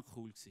 wäre ja auch noch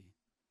cool gewesen.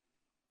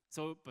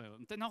 So,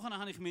 und dann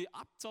habe ich mich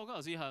abgezogen,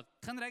 also ich habe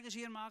keinen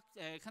Regenschirm,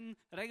 keinen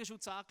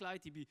Regenschutz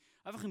angelegt, ich bin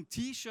einfach im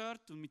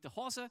T-Shirt und mit der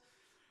Hose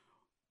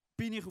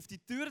bin ich auf die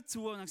Tür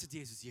zu und habe gesagt,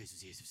 Jesus,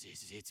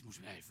 jetzt musst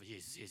du mir helfen,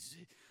 Jesus.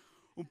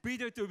 Und bin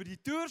dort über die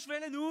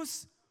Türschwelle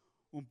raus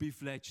und bin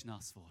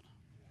fletschnass geworden.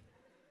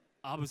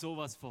 Aber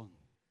sowas von.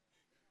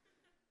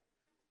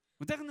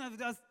 Und dann,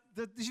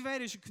 das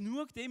wäre schon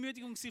genug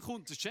Demütigung gewesen,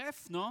 kommt der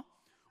Chef noch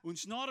und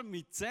schnarrt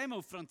mit zusammen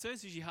auf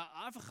Französisch. Ich habe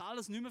einfach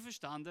alles nicht mehr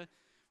verstanden.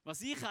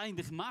 Was ich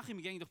eigentlich mache,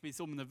 wir gehen doch bei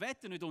so einem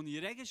Wetter nicht ohne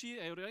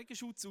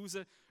Regenschutz raus.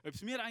 Ob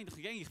es mir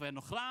eigentlich ging, ich wäre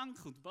noch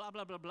krank und bla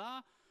bla bla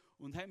bla.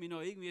 Und hat mich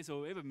noch irgendwie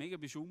so eben mega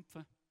beschimpft.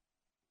 Und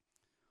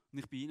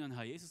ich bin ihnen und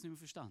habe Jesus nicht mehr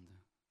verstanden.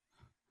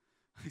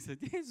 Ich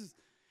sagte, Jesus,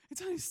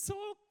 jetzt habe ich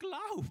so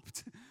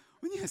geglaubt.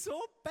 Und ich habe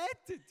so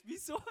gebetet.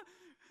 Wieso?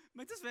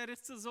 Das wäre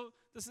jetzt so,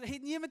 das hätte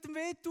niemandem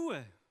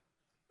wehtun.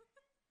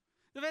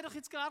 Das wäre doch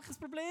jetzt gar kein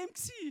Problem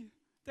gewesen.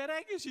 Der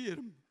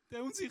Regenschirm,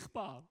 der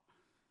unsichtbar.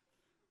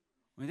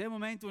 Und in dem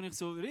Moment, wo ich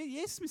so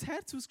Jesus mein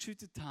Herz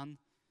ausgeschüttet habe,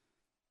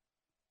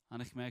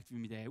 habe ich gemerkt, wie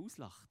mich der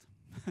auslacht.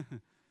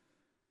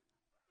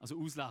 Also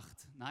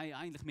auslacht. Nein,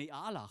 eigentlich mehr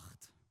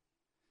anlacht.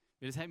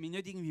 Weil es hat mich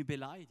nicht irgendwie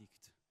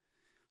beleidigt.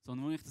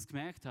 Sondern als ich das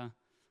gemerkt habe,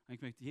 habe ich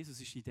gemerkt, Jesus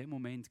war in dem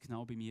Moment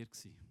genau bei mir.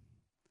 Es war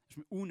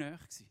mir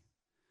unnöch.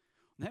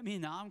 Und er hat mich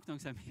in den Arm genommen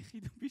und gesagt,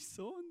 Michi, du bist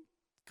so ein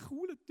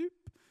cooler Typ.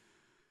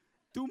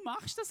 Du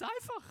machst das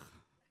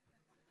einfach.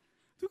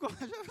 Du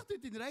gehst einfach dort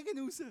in den Regen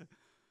raus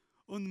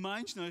und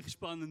meinst noch, ich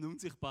spanne einen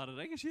unsichtbaren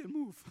Regenschirm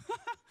auf.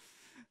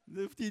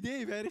 Auf die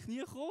Idee wäre ich nie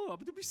gekommen,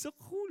 aber du bist so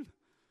cool.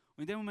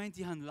 Und in dem Moment,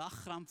 ich habe einen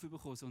Lachkrampf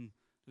bekommen, so einen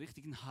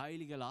richtigen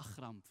heiligen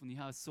Lachkrampf. Und ich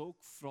habe so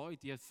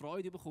gefreut, ich habe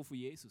Freude bekommen von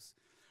Jesus.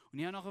 Und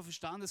ich habe nachher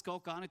verstanden, es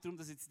geht gar nicht darum,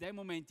 dass jetzt in dem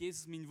Moment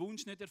Jesus meinen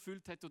Wunsch nicht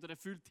erfüllt hat oder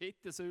erfüllt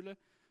hätte sollen,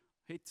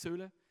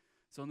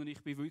 sondern ich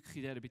war wirklich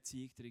in dieser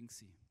Beziehung drin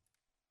gewesen.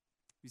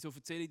 Wieso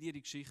erzähle ich dir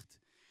die Geschichte?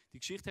 Die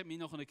Geschichte hat mir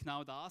nachher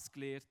genau das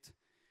gelehrt,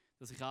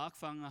 dass ich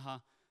angefangen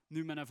habe,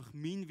 nicht mehr einfach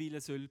mein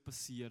Wille soll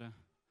passieren.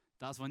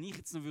 Das, was ich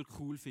jetzt noch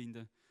cool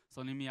finde,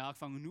 sondern ich mich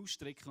angefangen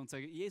auszustrecken und zu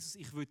sagen, Jesus,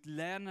 ich will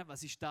lernen,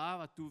 was ist da,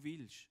 was du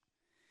willst.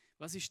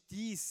 Was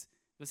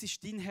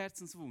ist dein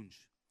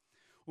Herzenswunsch?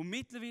 Und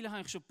mittlerweile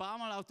habe ich schon ein paar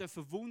Mal auch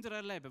Wunder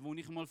erleben, wo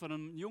ich mal von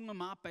einem jungen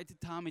Mann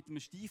gebetet habe mit einem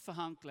steifen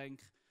Handgelenk,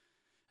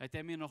 hat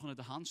er mir noch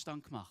den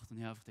Handstand gemacht und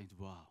ich habe einfach gedacht,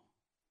 wow.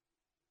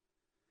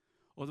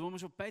 Oder wo wir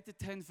schon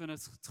gebetet haben für ein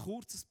zu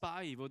kurzes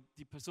Bein, wo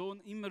die Person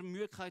immer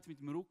Mühe hatte mit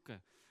dem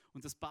Rücken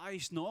und das Bein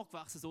ist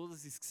nachgewachsen, so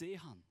dass ich es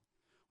gesehen habe.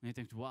 Und ich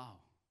dachte, wow.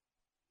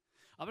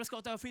 Aber es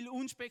geht auch viel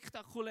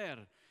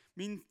unspektakulärer.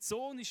 Mein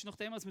Sohn ist,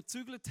 nachdem wir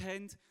gezügelt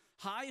haben,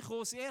 heimgekommen,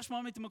 das erste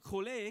Mal mit einem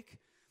Kollegen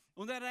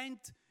und er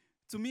rennt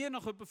zu mir,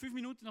 nach etwa 5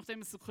 Minuten,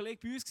 nachdem es der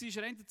Kollege bei uns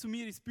war, rennt er zu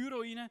mir ins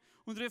Büro rein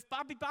und ruft,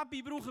 Papi,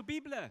 ich brauche eine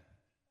Bibel.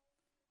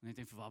 Und ich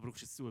denke, was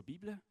brauchst du eine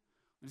Bibel?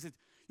 Und er sagt,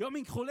 ja,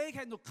 mein Kollege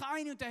hat noch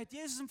keine und der hat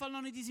Jesus im Fall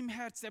noch nicht in seinem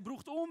Herz, der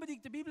braucht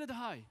unbedingt eine Bibel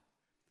daheim.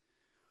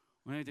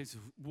 Und ich denke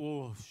so,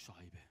 wow,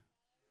 Scheibe.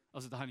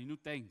 Also da habe ich nur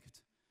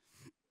gedacht.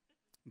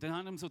 Und dann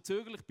habe ich ihm so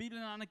zögerlich die Bibel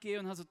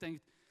angegeben und habe so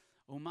gedacht,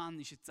 oh Mann,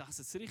 ist jetzt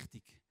das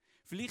richtig?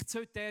 Vielleicht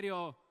sollte er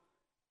ja,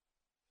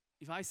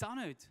 ich weiß auch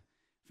nicht,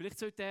 vielleicht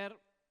sollte er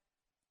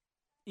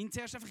ihn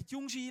zuerst einfach in die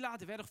Jungs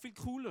einladen, wäre doch viel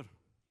cooler.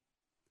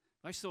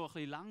 Weißt du, so ein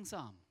bisschen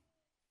langsam.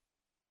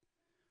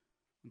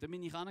 Und dann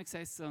bin ich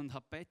angesessen und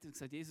habe gebetet und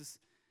gesagt, Jesus,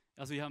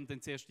 also ich habe ihm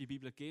dann zuerst die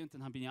Bibel gegeben und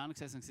dann bin ich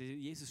angesessen und gesagt,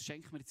 Jesus,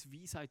 schenk mir jetzt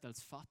Weisheit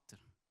als Vater.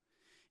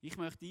 Ich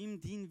möchte ihm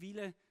deinen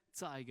Willen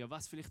zeigen,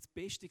 was vielleicht das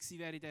Beste gewesen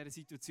wäre in dieser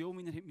Situation,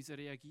 wie er hätte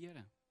reagieren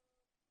müssen.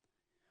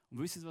 Und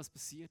wisst ihr, was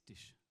passiert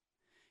ist?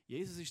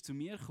 Jesus ist zu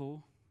mir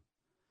gekommen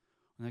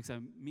und hat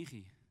gesagt,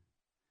 Michi,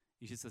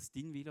 ist jetzt das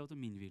dein Wille oder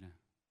mein Wille?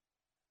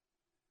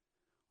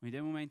 Und in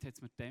dem Moment hat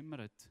es mir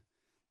gedämmert,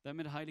 dass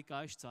mir der Heilige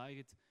Geist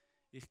zeigt,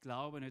 ich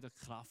glaube nicht an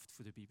die Kraft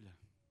der Bibel.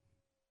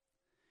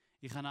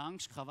 Ich habe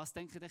Angst gehabt, was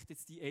denken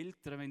jetzt die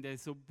Eltern, wenn der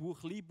so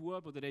kleine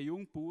Bub oder der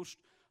junge Bursch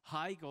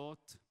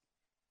heimgeht.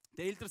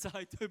 Die Eltern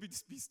sagen,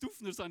 bis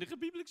Dufner habe ich eine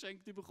Bibel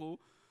geschenkt bekommen.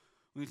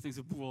 Und ich denke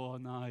so, boah,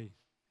 nein.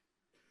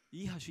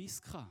 Ich hatte Schiss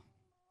gehabt.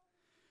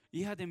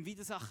 Ich habe dem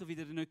Widersacher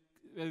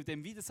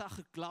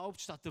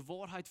geglaubt, statt der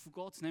Wahrheit von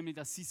Gott, nämlich,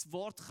 dass sein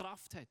Wort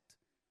Kraft hat.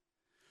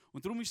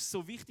 Und darum ist es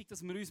so wichtig,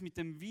 dass wir uns mit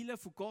dem Willen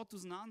von Gott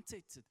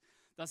auseinandersetzen.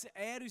 Dass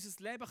er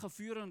unser Leben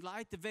führen und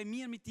leiten kann, wenn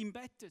wir mit ihm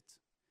beten.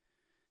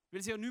 Weil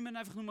es ja nicht mehr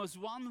einfach nur ein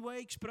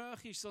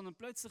One-Way-Gespräch ist, sondern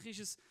plötzlich ist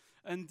es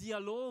ein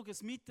Dialog, ein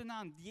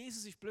Miteinander.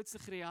 Jesus ist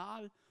plötzlich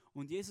real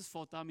und Jesus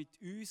fährt an,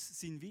 mit uns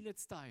seinen Willen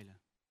zu teilen.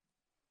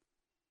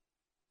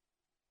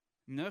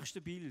 Im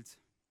nächsten Bild,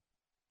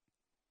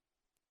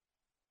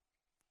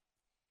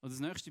 oder das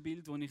nächste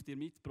Bild, das ich dir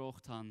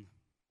mitgebracht habe,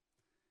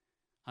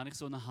 habe ich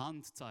so eine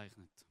Hand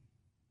gezeichnet.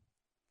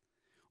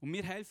 Und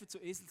wir helfen zu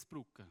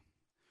Eselsbrücken.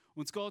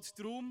 Und es geht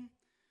darum,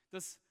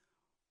 dass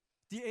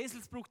die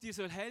Eselsbrücke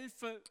dir helfen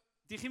soll,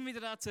 dich immer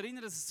wieder daran zu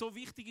erinnern, dass es so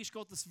wichtig ist,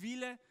 Gottes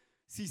Wille,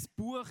 sein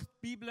Buch, die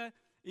Bibel,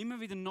 immer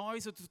wieder neu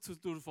so zu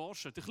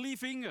durchforschen. Der kleine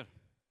Finger,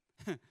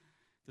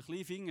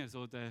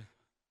 so der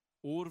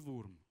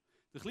Ohrwurm.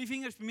 Der kleine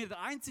Finger ist bei mir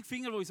der einzige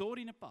Finger, der ins Ohr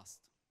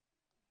reinpasst.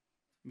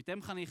 Mit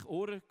dem kann ich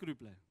Ohren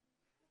grübeln.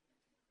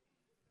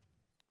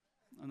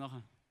 Und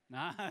nachher,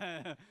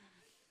 nein.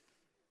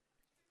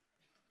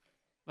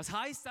 Was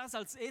heisst das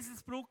als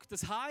Eselsbrücke?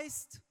 Das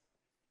heisst,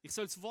 ich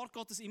soll das Wort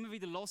Gottes immer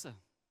wieder hören.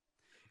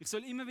 Ich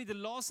soll immer wieder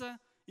hören.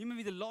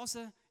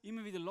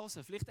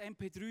 Vielleicht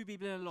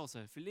MP3-Bibeln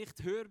hören,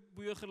 vielleicht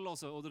Hörbücher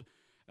hören oder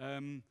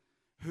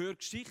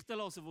Hörgeschichten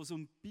hören, wo es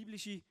um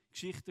biblische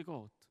Geschichten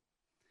geht.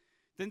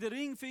 Denn der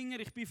Ringfinger,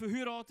 ich bin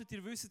verheiratet,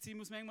 ihr wisst, ich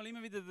muss manchmal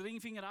immer wieder den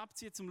Ringfinger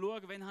abziehen, um zu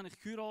schauen, wann habe ich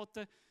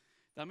geheiratet,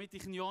 damit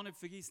ich ein Jahr nicht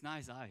vergesse.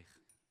 Nein, sage ich.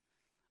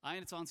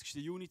 21.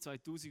 Juni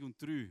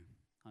 2003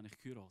 habe ich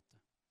geheiratet.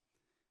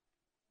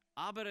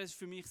 Aber es ist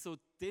für mich so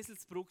die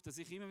Eselsbrücke, dass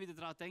ich immer wieder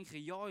daran denke,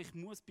 ja, ich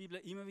muss die Bibel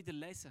immer wieder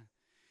lesen.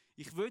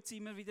 Ich will sie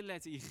immer wieder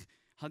lesen. Ich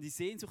habe die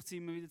Sehnsucht, sie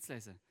immer wieder zu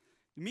lesen.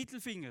 Der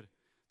Mittelfinger,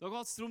 da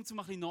geht es darum, ein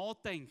bisschen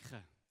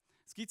nachdenken.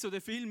 Es gibt so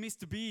den Film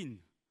Mr.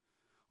 Bean.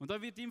 Und da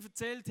wird ihm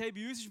erzählt, hey,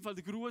 bei uns ist im Fall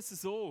der Gruß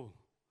so.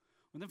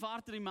 Und dann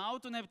fährt er im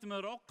Auto und hat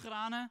einen Rocker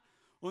ran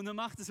und dann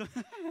macht er so. Das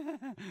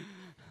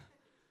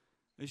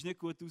ist nicht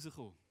gut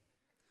rausgekommen.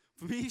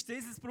 Für mich ist die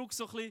Eselsbrücke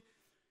so ein bisschen,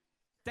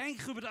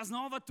 denk über das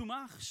nach, was du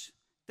machst.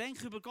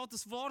 Denk über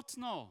Gottes Wort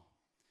nach.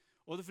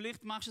 Oder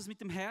vielleicht machst du es mit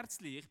dem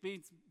Herzli. Ich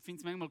finde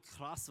es manchmal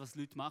krass, was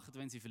Leute machen,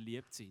 wenn sie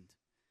verliebt sind.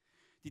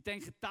 Die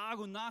denken Tag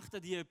und Nacht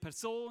an diese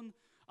Person.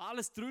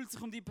 Alles drüllt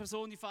sich um die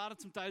Person. Die fahren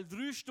zum Teil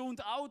 3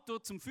 Stunden Auto,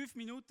 um 5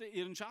 Minuten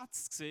ihren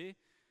Schatz zu sehen.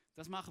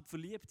 Das machen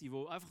Verliebte,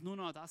 die einfach nur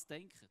noch an das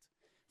denken.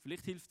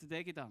 Vielleicht hilft dir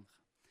der Gedanke.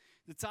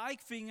 Der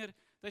Zeigefinger,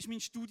 das ist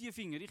mein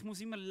Studienfinger. Ich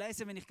muss immer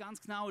lesen, wenn ich ganz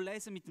genau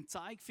lese mit dem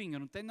Zeigefinger.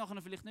 Und dann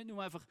nachher vielleicht nicht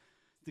nur einfach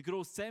den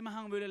grossen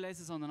Zusammenhang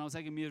lesen, sondern auch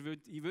sagen, ich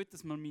will,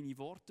 dass mir meine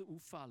Worte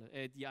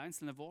auffallen, die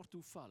einzelnen Worte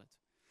auffallen.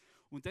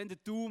 Und dann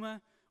den Daumen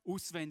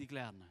auswendig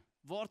lernen.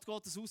 Wort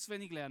Gottes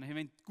auswendig lernen.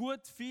 Wenn du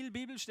gut viele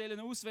Bibelstellen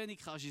auswendig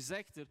kannst, ich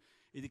sage dir,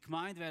 in der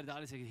Gemeinde werden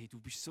alle sagen, hey, du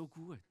bist so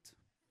gut.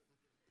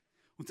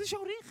 Und das ist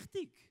auch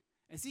richtig.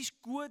 Es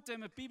ist gut,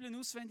 wenn wir die Bibel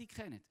auswendig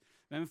kennen,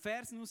 wenn wir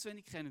Versen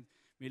auswendig kennen,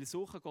 weil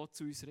so kann Gott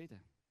zu uns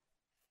reden.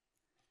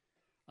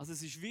 Also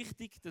es ist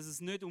wichtig, dass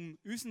es nicht um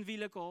unseren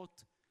Willen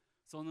geht,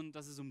 sondern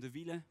dass es um den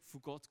Willen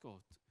von Gott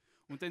geht.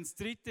 Und dann das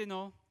Dritte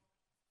noch,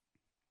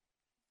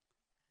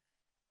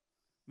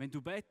 wenn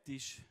du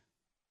bettest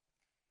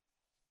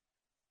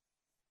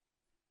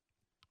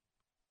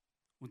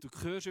und du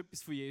hörst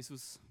etwas von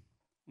Jesus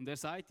und er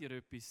sagt dir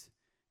etwas,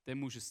 dann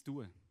musst du es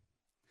tun.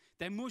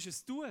 Dann musst du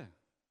es tun.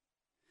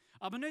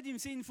 Aber nicht im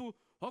Sinne von,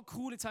 oh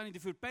cool, jetzt habe ich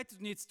dafür gebetet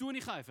und jetzt tue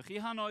ich einfach.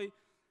 Ich habe euch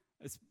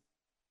ein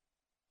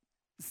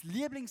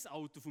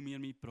Lieblingsauto von mir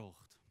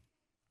mitgebracht.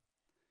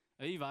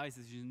 Ich weiss,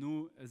 es ist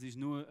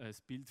nur ein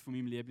Bild von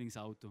meinem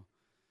Lieblingsauto.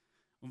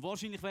 Und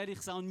wahrscheinlich werde ich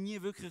es auch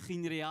nie wirklich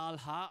in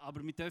real haben,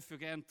 aber wir dürfen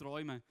gerne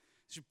träumen.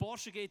 Es ist ein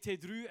Porsche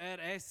GT3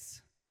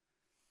 RS.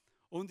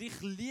 Und ich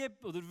liebe,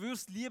 oder würde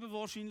es lieben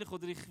wahrscheinlich,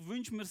 oder ich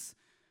wünsche mir es,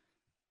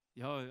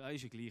 ja,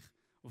 ist ja gleich.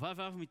 Auf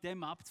einfach mit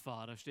dem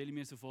abzufahren, stelle ich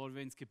mir so vor,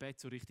 wenn das Gebet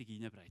so richtig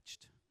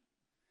reinbretscht.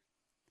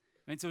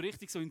 Wenn du so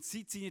richtig so in den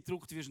Sitz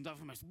reingedrückt wirst und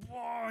einfach merkst,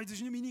 wow, das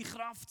ist nicht meine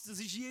Kraft, das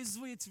ist Jesus,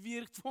 der jetzt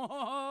wirkt,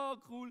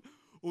 wow, cool.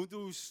 Und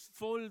du bist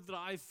voll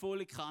Drive,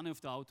 volle Kanne auf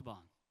der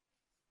Autobahn.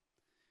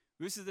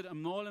 Wisst ihr,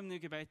 am Mal im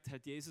Gebet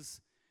hat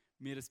Jesus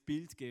mir ein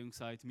Bild gegeben und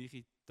gesagt,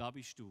 Michi, da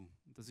bist du.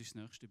 Und das ist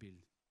das nächste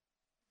Bild.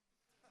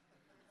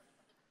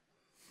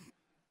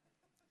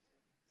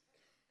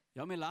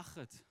 Ja, wir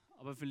lachen,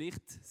 aber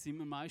vielleicht sind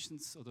wir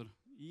meistens, oder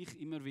ich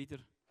immer wieder,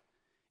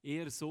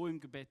 eher so im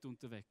Gebet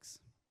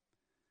unterwegs.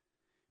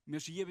 Wir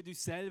schieben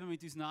uns selber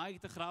mit unserer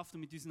eigenen Kraft und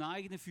mit unseren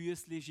eigenen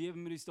Füßchen,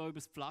 schieben wir uns da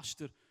übers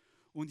Pflaster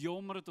und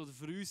jammern, oder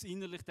für uns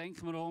innerlich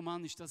denken wir, oh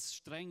Mann, ist das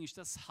streng, ist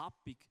das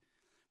happig,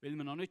 weil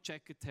wir noch nicht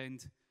gecheckt haben,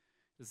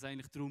 dass es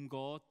eigentlich darum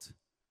geht,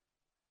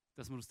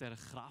 dass wir aus dieser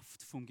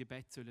Kraft vom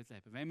Gebet leben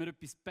sollen. Wenn wir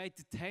etwas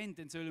gebetet haben,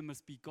 dann sollen wir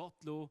es bei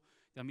Gott lassen,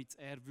 damit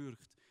er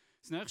wirkt.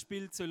 Das nächste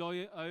Bild soll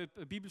euch an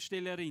eine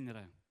Bibelstelle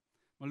erinnern.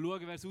 Mal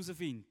schauen, wer es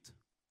herausfindet.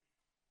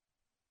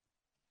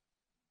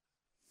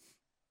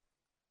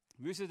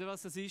 Wisst ihr,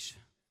 was das ist?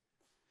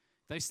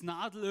 Das ist das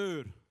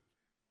Nadelöhr.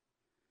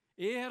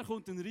 Eher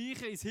kommt ein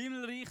Reicher ins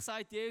Himmelreich,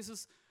 sagt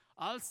Jesus,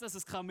 als dass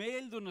ein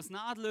Kamel durch ein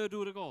Nadelöhr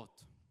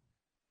durchgeht.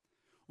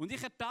 Und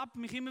ich ertappe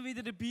mich immer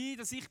wieder dabei,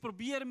 dass ich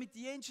probiere, mit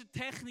den jensten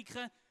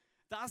Techniken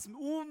das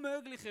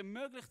Unmögliche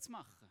möglich zu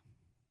machen.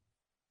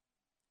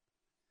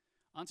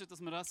 Anstatt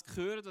dass wir das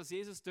hören, was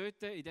Jesus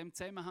dort in dem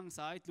Zusammenhang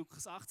sagt,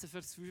 Lukas 18,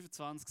 Vers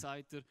 25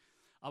 sagt er,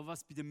 aber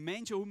was bei den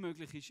Menschen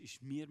unmöglich ist,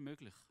 ist mir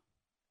möglich.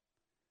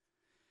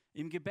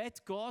 Im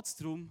Gebet geht es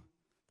darum,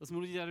 dass wir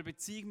in dieser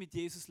Beziehung mit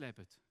Jesus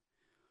leben.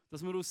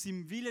 Dass wir aus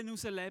seinem Willen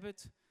heraus leben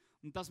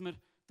und dass wir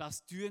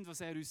das tun,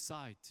 was er uns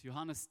sagt.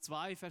 Johannes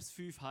 2, Vers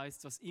 5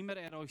 heißt, was immer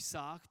er euch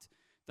sagt,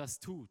 das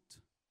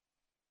tut.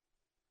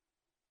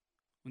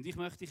 Und ich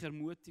möchte dich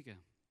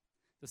ermutigen,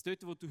 dass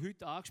dort, wo du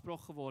heute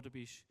angesprochen worden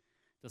bist,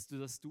 dass du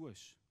das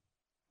tust.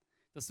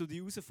 Dass du dich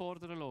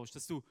herausfordern lässt,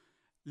 dass du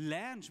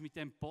lernst, mit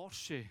dem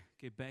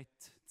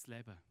Porsche-Gebet zu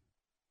leben.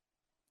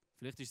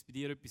 Vielleicht ist es bei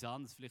dir etwas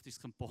anderes, vielleicht ist es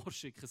kein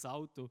Porsche, kein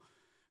Auto,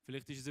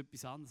 vielleicht ist es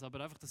etwas anderes, aber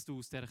einfach, dass du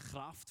aus dieser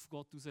Kraft von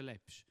Gott heraus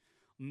lebst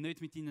und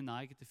nicht mit deinen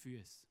eigenen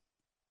Füßen.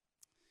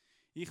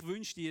 Ich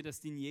wünsche dir, dass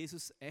dein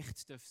Jesus echt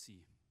sein darf.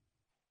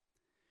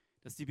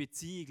 Dass die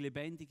Beziehung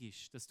lebendig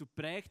ist, dass du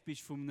geprägt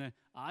bist von einem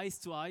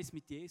 1:1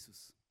 mit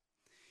Jesus.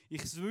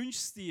 Ich wünsche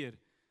es dir,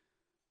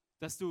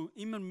 dass du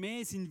immer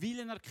mehr seinen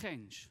Willen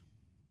erkennst.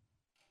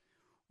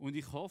 Und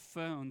ich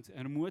hoffe und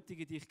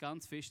ermutige dich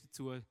ganz fest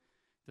dazu,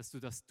 dass du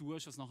das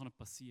tust, was nachher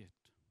passiert.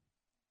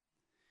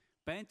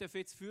 Die Band darf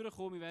jetzt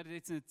vorkommen, wir werden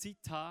jetzt eine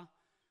Zeit haben,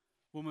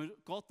 wo wir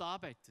Gott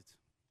anbeten.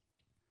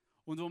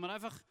 Und wo wir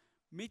einfach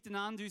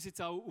miteinander uns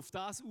jetzt auch auf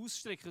das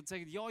ausstrecken und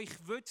sagen, ja,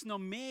 ich will noch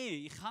mehr,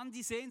 ich habe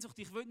die Sehnsucht,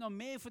 ich will noch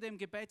mehr von dem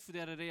Gebet, von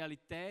dieser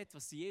Realität,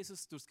 was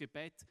Jesus durch das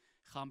Gebet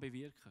kann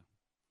bewirken.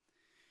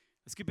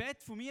 Das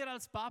Gebet von mir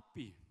als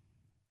Papi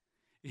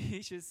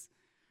ist es,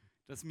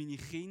 dass meine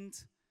Kinder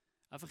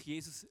einfach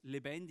Jesus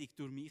lebendig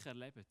durch mich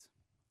erleben.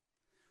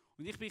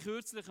 Und ich bin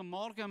kürzlich am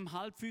Morgen um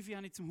 4:30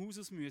 habe ich zum Haus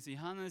aus müssen. Ich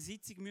habe eine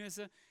Sitzung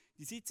müssen.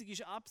 Die Sitzung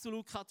war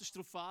absolut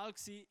katastrophal,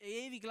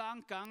 ewig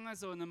lang gegangen,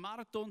 so eine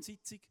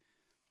Marathonsitzung.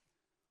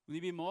 Und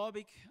ich bin am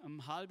Abend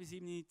um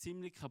 6:30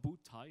 ziemlich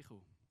kaputt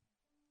heimgekommen.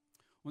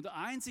 Und der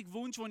einzige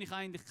Wunsch, den ich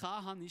eigentlich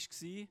hatte,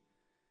 war,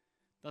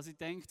 dass ich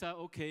dachte,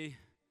 okay,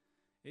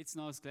 jetzt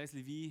noch ein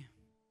Gläschen Wein,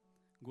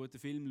 einen guten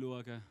Film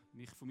schauen,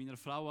 mich von meiner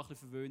Frau ein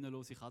bisschen verwöhnen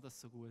lassen, ich kann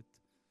das so gut.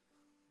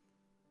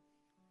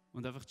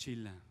 Und einfach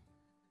chillen.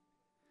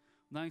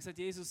 Und dann habe ich gesagt,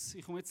 Jesus,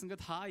 ich komme jetzt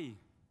gerade heim.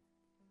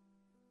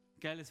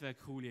 Gell, es wäre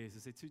cool,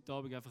 Jesus, jetzt heute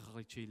Abend einfach ein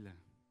bisschen chillen.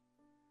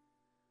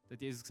 Dann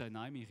hat Jesus gesagt,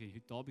 nein, Michi,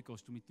 heute Abend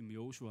gehst du mit dem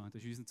Joshua,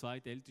 das ist unser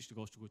zweitältester,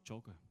 gehst du gut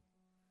joggen. Und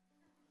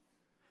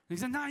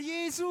ich habe gesagt, nein,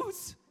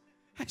 Jesus,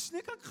 hast du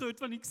nicht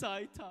gehört, was ich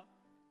gesagt habe?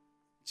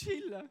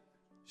 Chillen,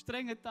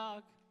 strenger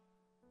Tag.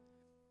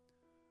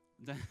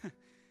 Und dann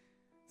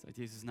sagt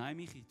Jesus, nein,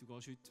 Michi, du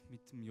gehst heute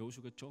mit dem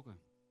Joshua joggen.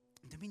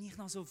 Und dann bin ich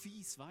noch so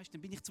fies, weißt du?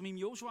 Dann bin ich zu meinem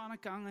Joshua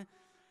gegangen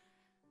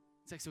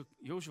und sage so,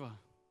 Joshua,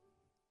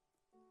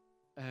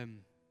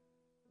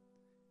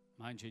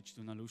 meinst du, hättest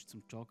du noch Lust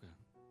zum Joggen?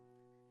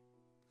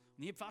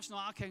 Und ich habe fast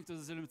noch angehängt,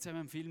 oder sollen wir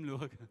zusammen einen Film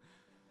schauen?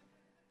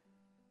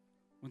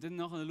 Und dann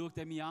nachher schaut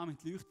er mich an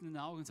mit leuchtenden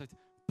Augen und sagt,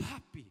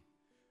 Papi,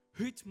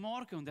 heute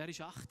Morgen, und er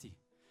ist 8,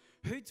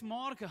 heute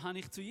Morgen habe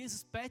ich zu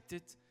Jesus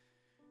gebetet,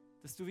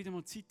 dass du wieder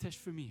mal Zeit hast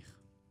für mich.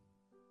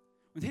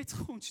 Und jetzt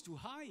kommst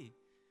du heim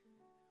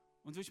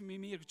und willst mit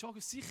mir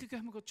joggen? Sicher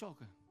gehen wir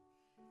joggen.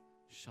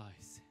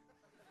 Scheiße.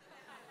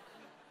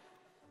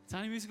 Jetzt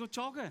musste ich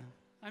joggen.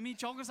 Ich habe meine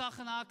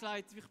Joggersachen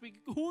angelegt.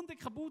 Ich war Hunde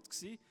kaputt.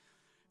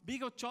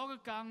 Bin joggen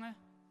gegangen.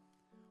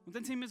 Und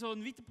dann sind wir so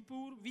einen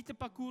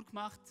Weiterparcours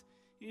gemacht.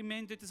 Wir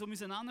mussten dort so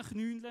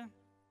anknüllen,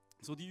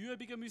 so die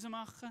Übungen müssen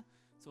machen,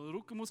 so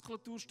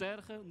Rückenmuskulatur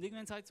stärken. Und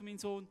irgendwann sagt zu meinem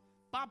Sohn,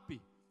 Papi,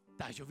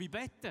 das ist ja wie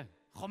Betten.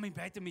 Komm, wir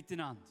beten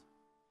miteinander.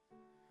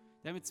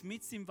 Dann haben wir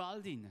mitten im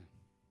Wald rein.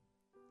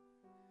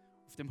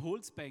 Auf dem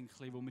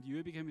Holzbänkchen, wo wir die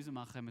Übungen machen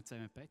mussten, haben wir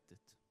zusammen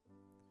gebetet.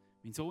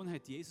 Mein Sohn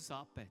hat Jesus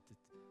angebetet,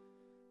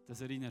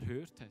 dass er ihn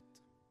erhört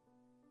hat.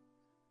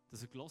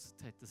 Dass er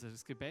gehört hat, dass er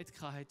das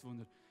Gebet hatte, wo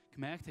er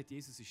gemerkt hat,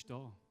 Jesus ist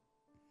da.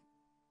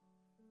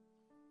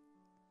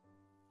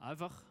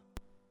 Einfach,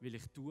 weil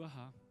ich tun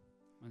habe,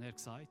 was er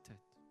gesagt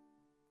hat.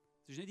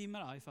 Es ist nicht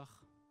immer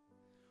einfach.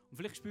 Und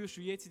vielleicht spürst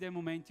du jetzt in dem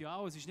Moment ja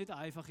auch, es ist nicht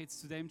einfach, jetzt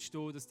zu dem zu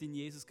stehen, dass dein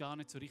Jesus gar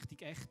nicht so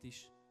richtig echt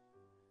ist.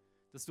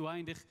 Dass du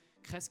eigentlich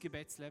kein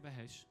Gebetsleben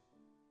hast.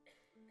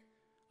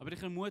 Aber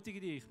ich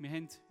ermutige dich, wir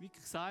haben, wie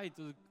gesagt,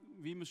 oder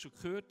wie wir schon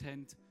gehört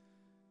haben,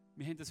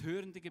 wir haben das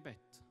hörende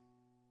Gebet.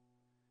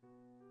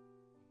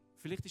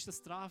 Vielleicht ist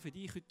das dran für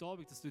dich heute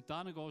Abend, dass du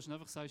dort hingehst und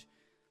einfach sagst,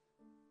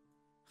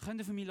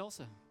 könnt ihr für mich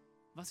hören?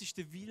 Was ist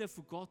der Wille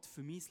von Gott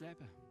für mein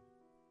Leben?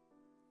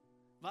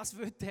 Was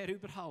will er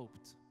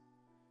überhaupt?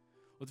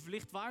 Oder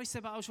vielleicht weißt du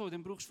es eben auch schon,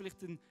 dann brauchst du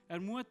vielleicht eine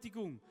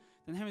Ermutigung.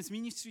 Dann haben wir das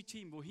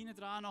Ministry-Team, das hinten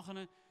dran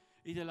nachher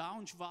in der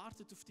Lounge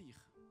wartet auf dich.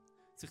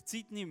 Sich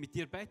Zeit nimmt, mit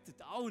dir betet,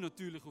 auch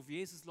natürlich auf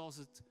Jesus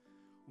hört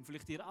und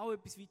vielleicht dir auch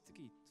etwas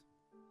weitergibt.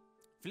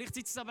 Vielleicht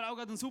sitzt aber auch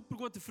gerade ein super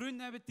guter Freund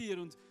neben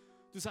dir und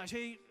du sagst,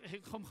 hey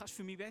komm, kannst du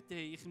für mich beten?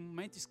 Hey, im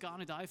Moment ist es gar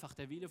nicht einfach,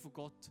 der Wille von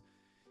Gott.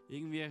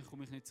 Irgendwie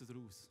komme ich nicht so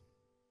draus.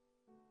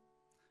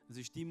 Es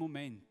ist dein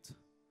Moment,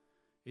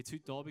 jetzt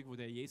heute Abend, wo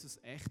der Jesus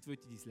echt in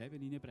dein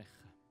Leben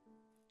hineinbrechen will.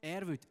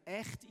 Er will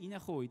echt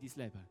hineinkommen in dein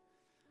Leben.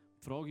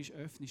 Die Frage ist,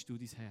 öffnest du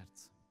dein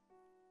Herz?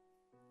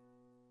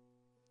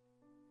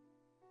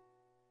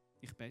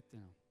 Ich bete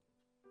noch.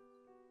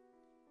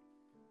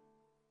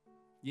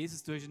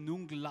 Jesus, du hast eine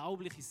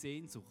unglaubliche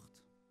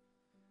Sehnsucht.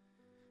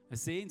 Eine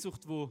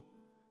Sehnsucht, die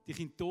dich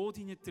in den Tod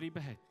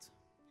hineingetrieben hat.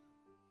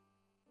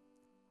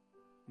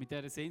 Mit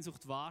dieser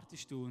Sehnsucht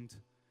wartest du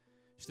und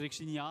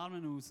streckst deine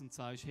Arme aus und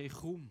sagst, hey,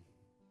 komm.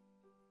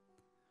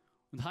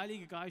 Und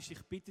Heiliger Geist,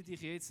 ich bitte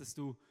dich jetzt, dass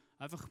du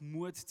einfach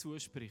Mut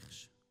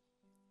zusprichst.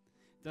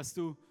 Dass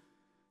du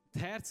die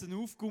Herzen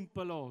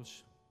aufkumpeln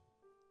lässt.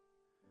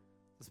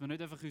 Dass wir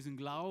nicht einfach unseren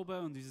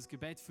Glauben und unser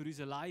Gebet für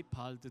unseren Leib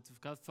halten,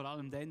 vor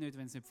allem dann nicht,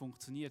 wenn es nicht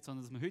funktioniert,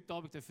 sondern dass wir heute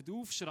Abend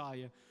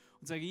aufschreien dürfen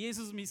und sagen,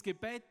 Jesus, mein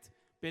Gebet,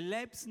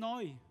 belebe es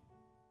neu.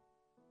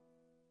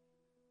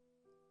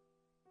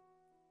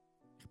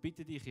 Ich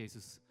bitte dich,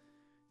 Jesus,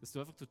 dass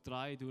du einfach durch die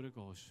Reihe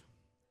durchgehst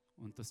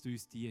und dass du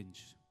uns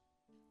dienst.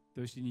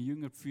 Du hast deine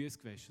Jünger die Füße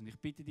gewaschen und ich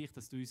bitte dich,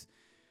 dass du uns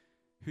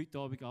heute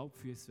Abend auch die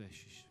Füße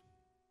wäschst.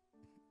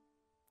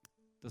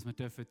 Dass wir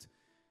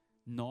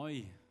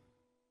neu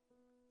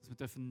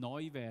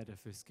werden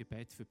für das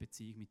Gebet, für die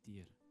Beziehung mit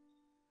dir.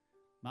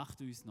 Mach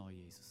du uns neu,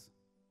 Jesus.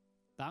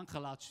 Danke,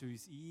 ladest du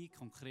uns ein,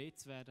 konkret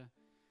zu werden.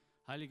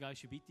 Heiliger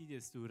Geist, ich bitte dich,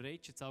 dass du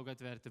redest, jetzt auch gerade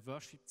während der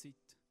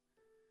Worship-Zeit.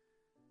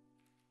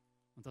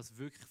 Und dass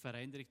wirklich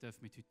Veränderung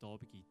mit heute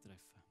Abend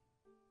eintreffen.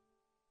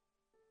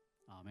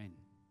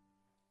 Amen.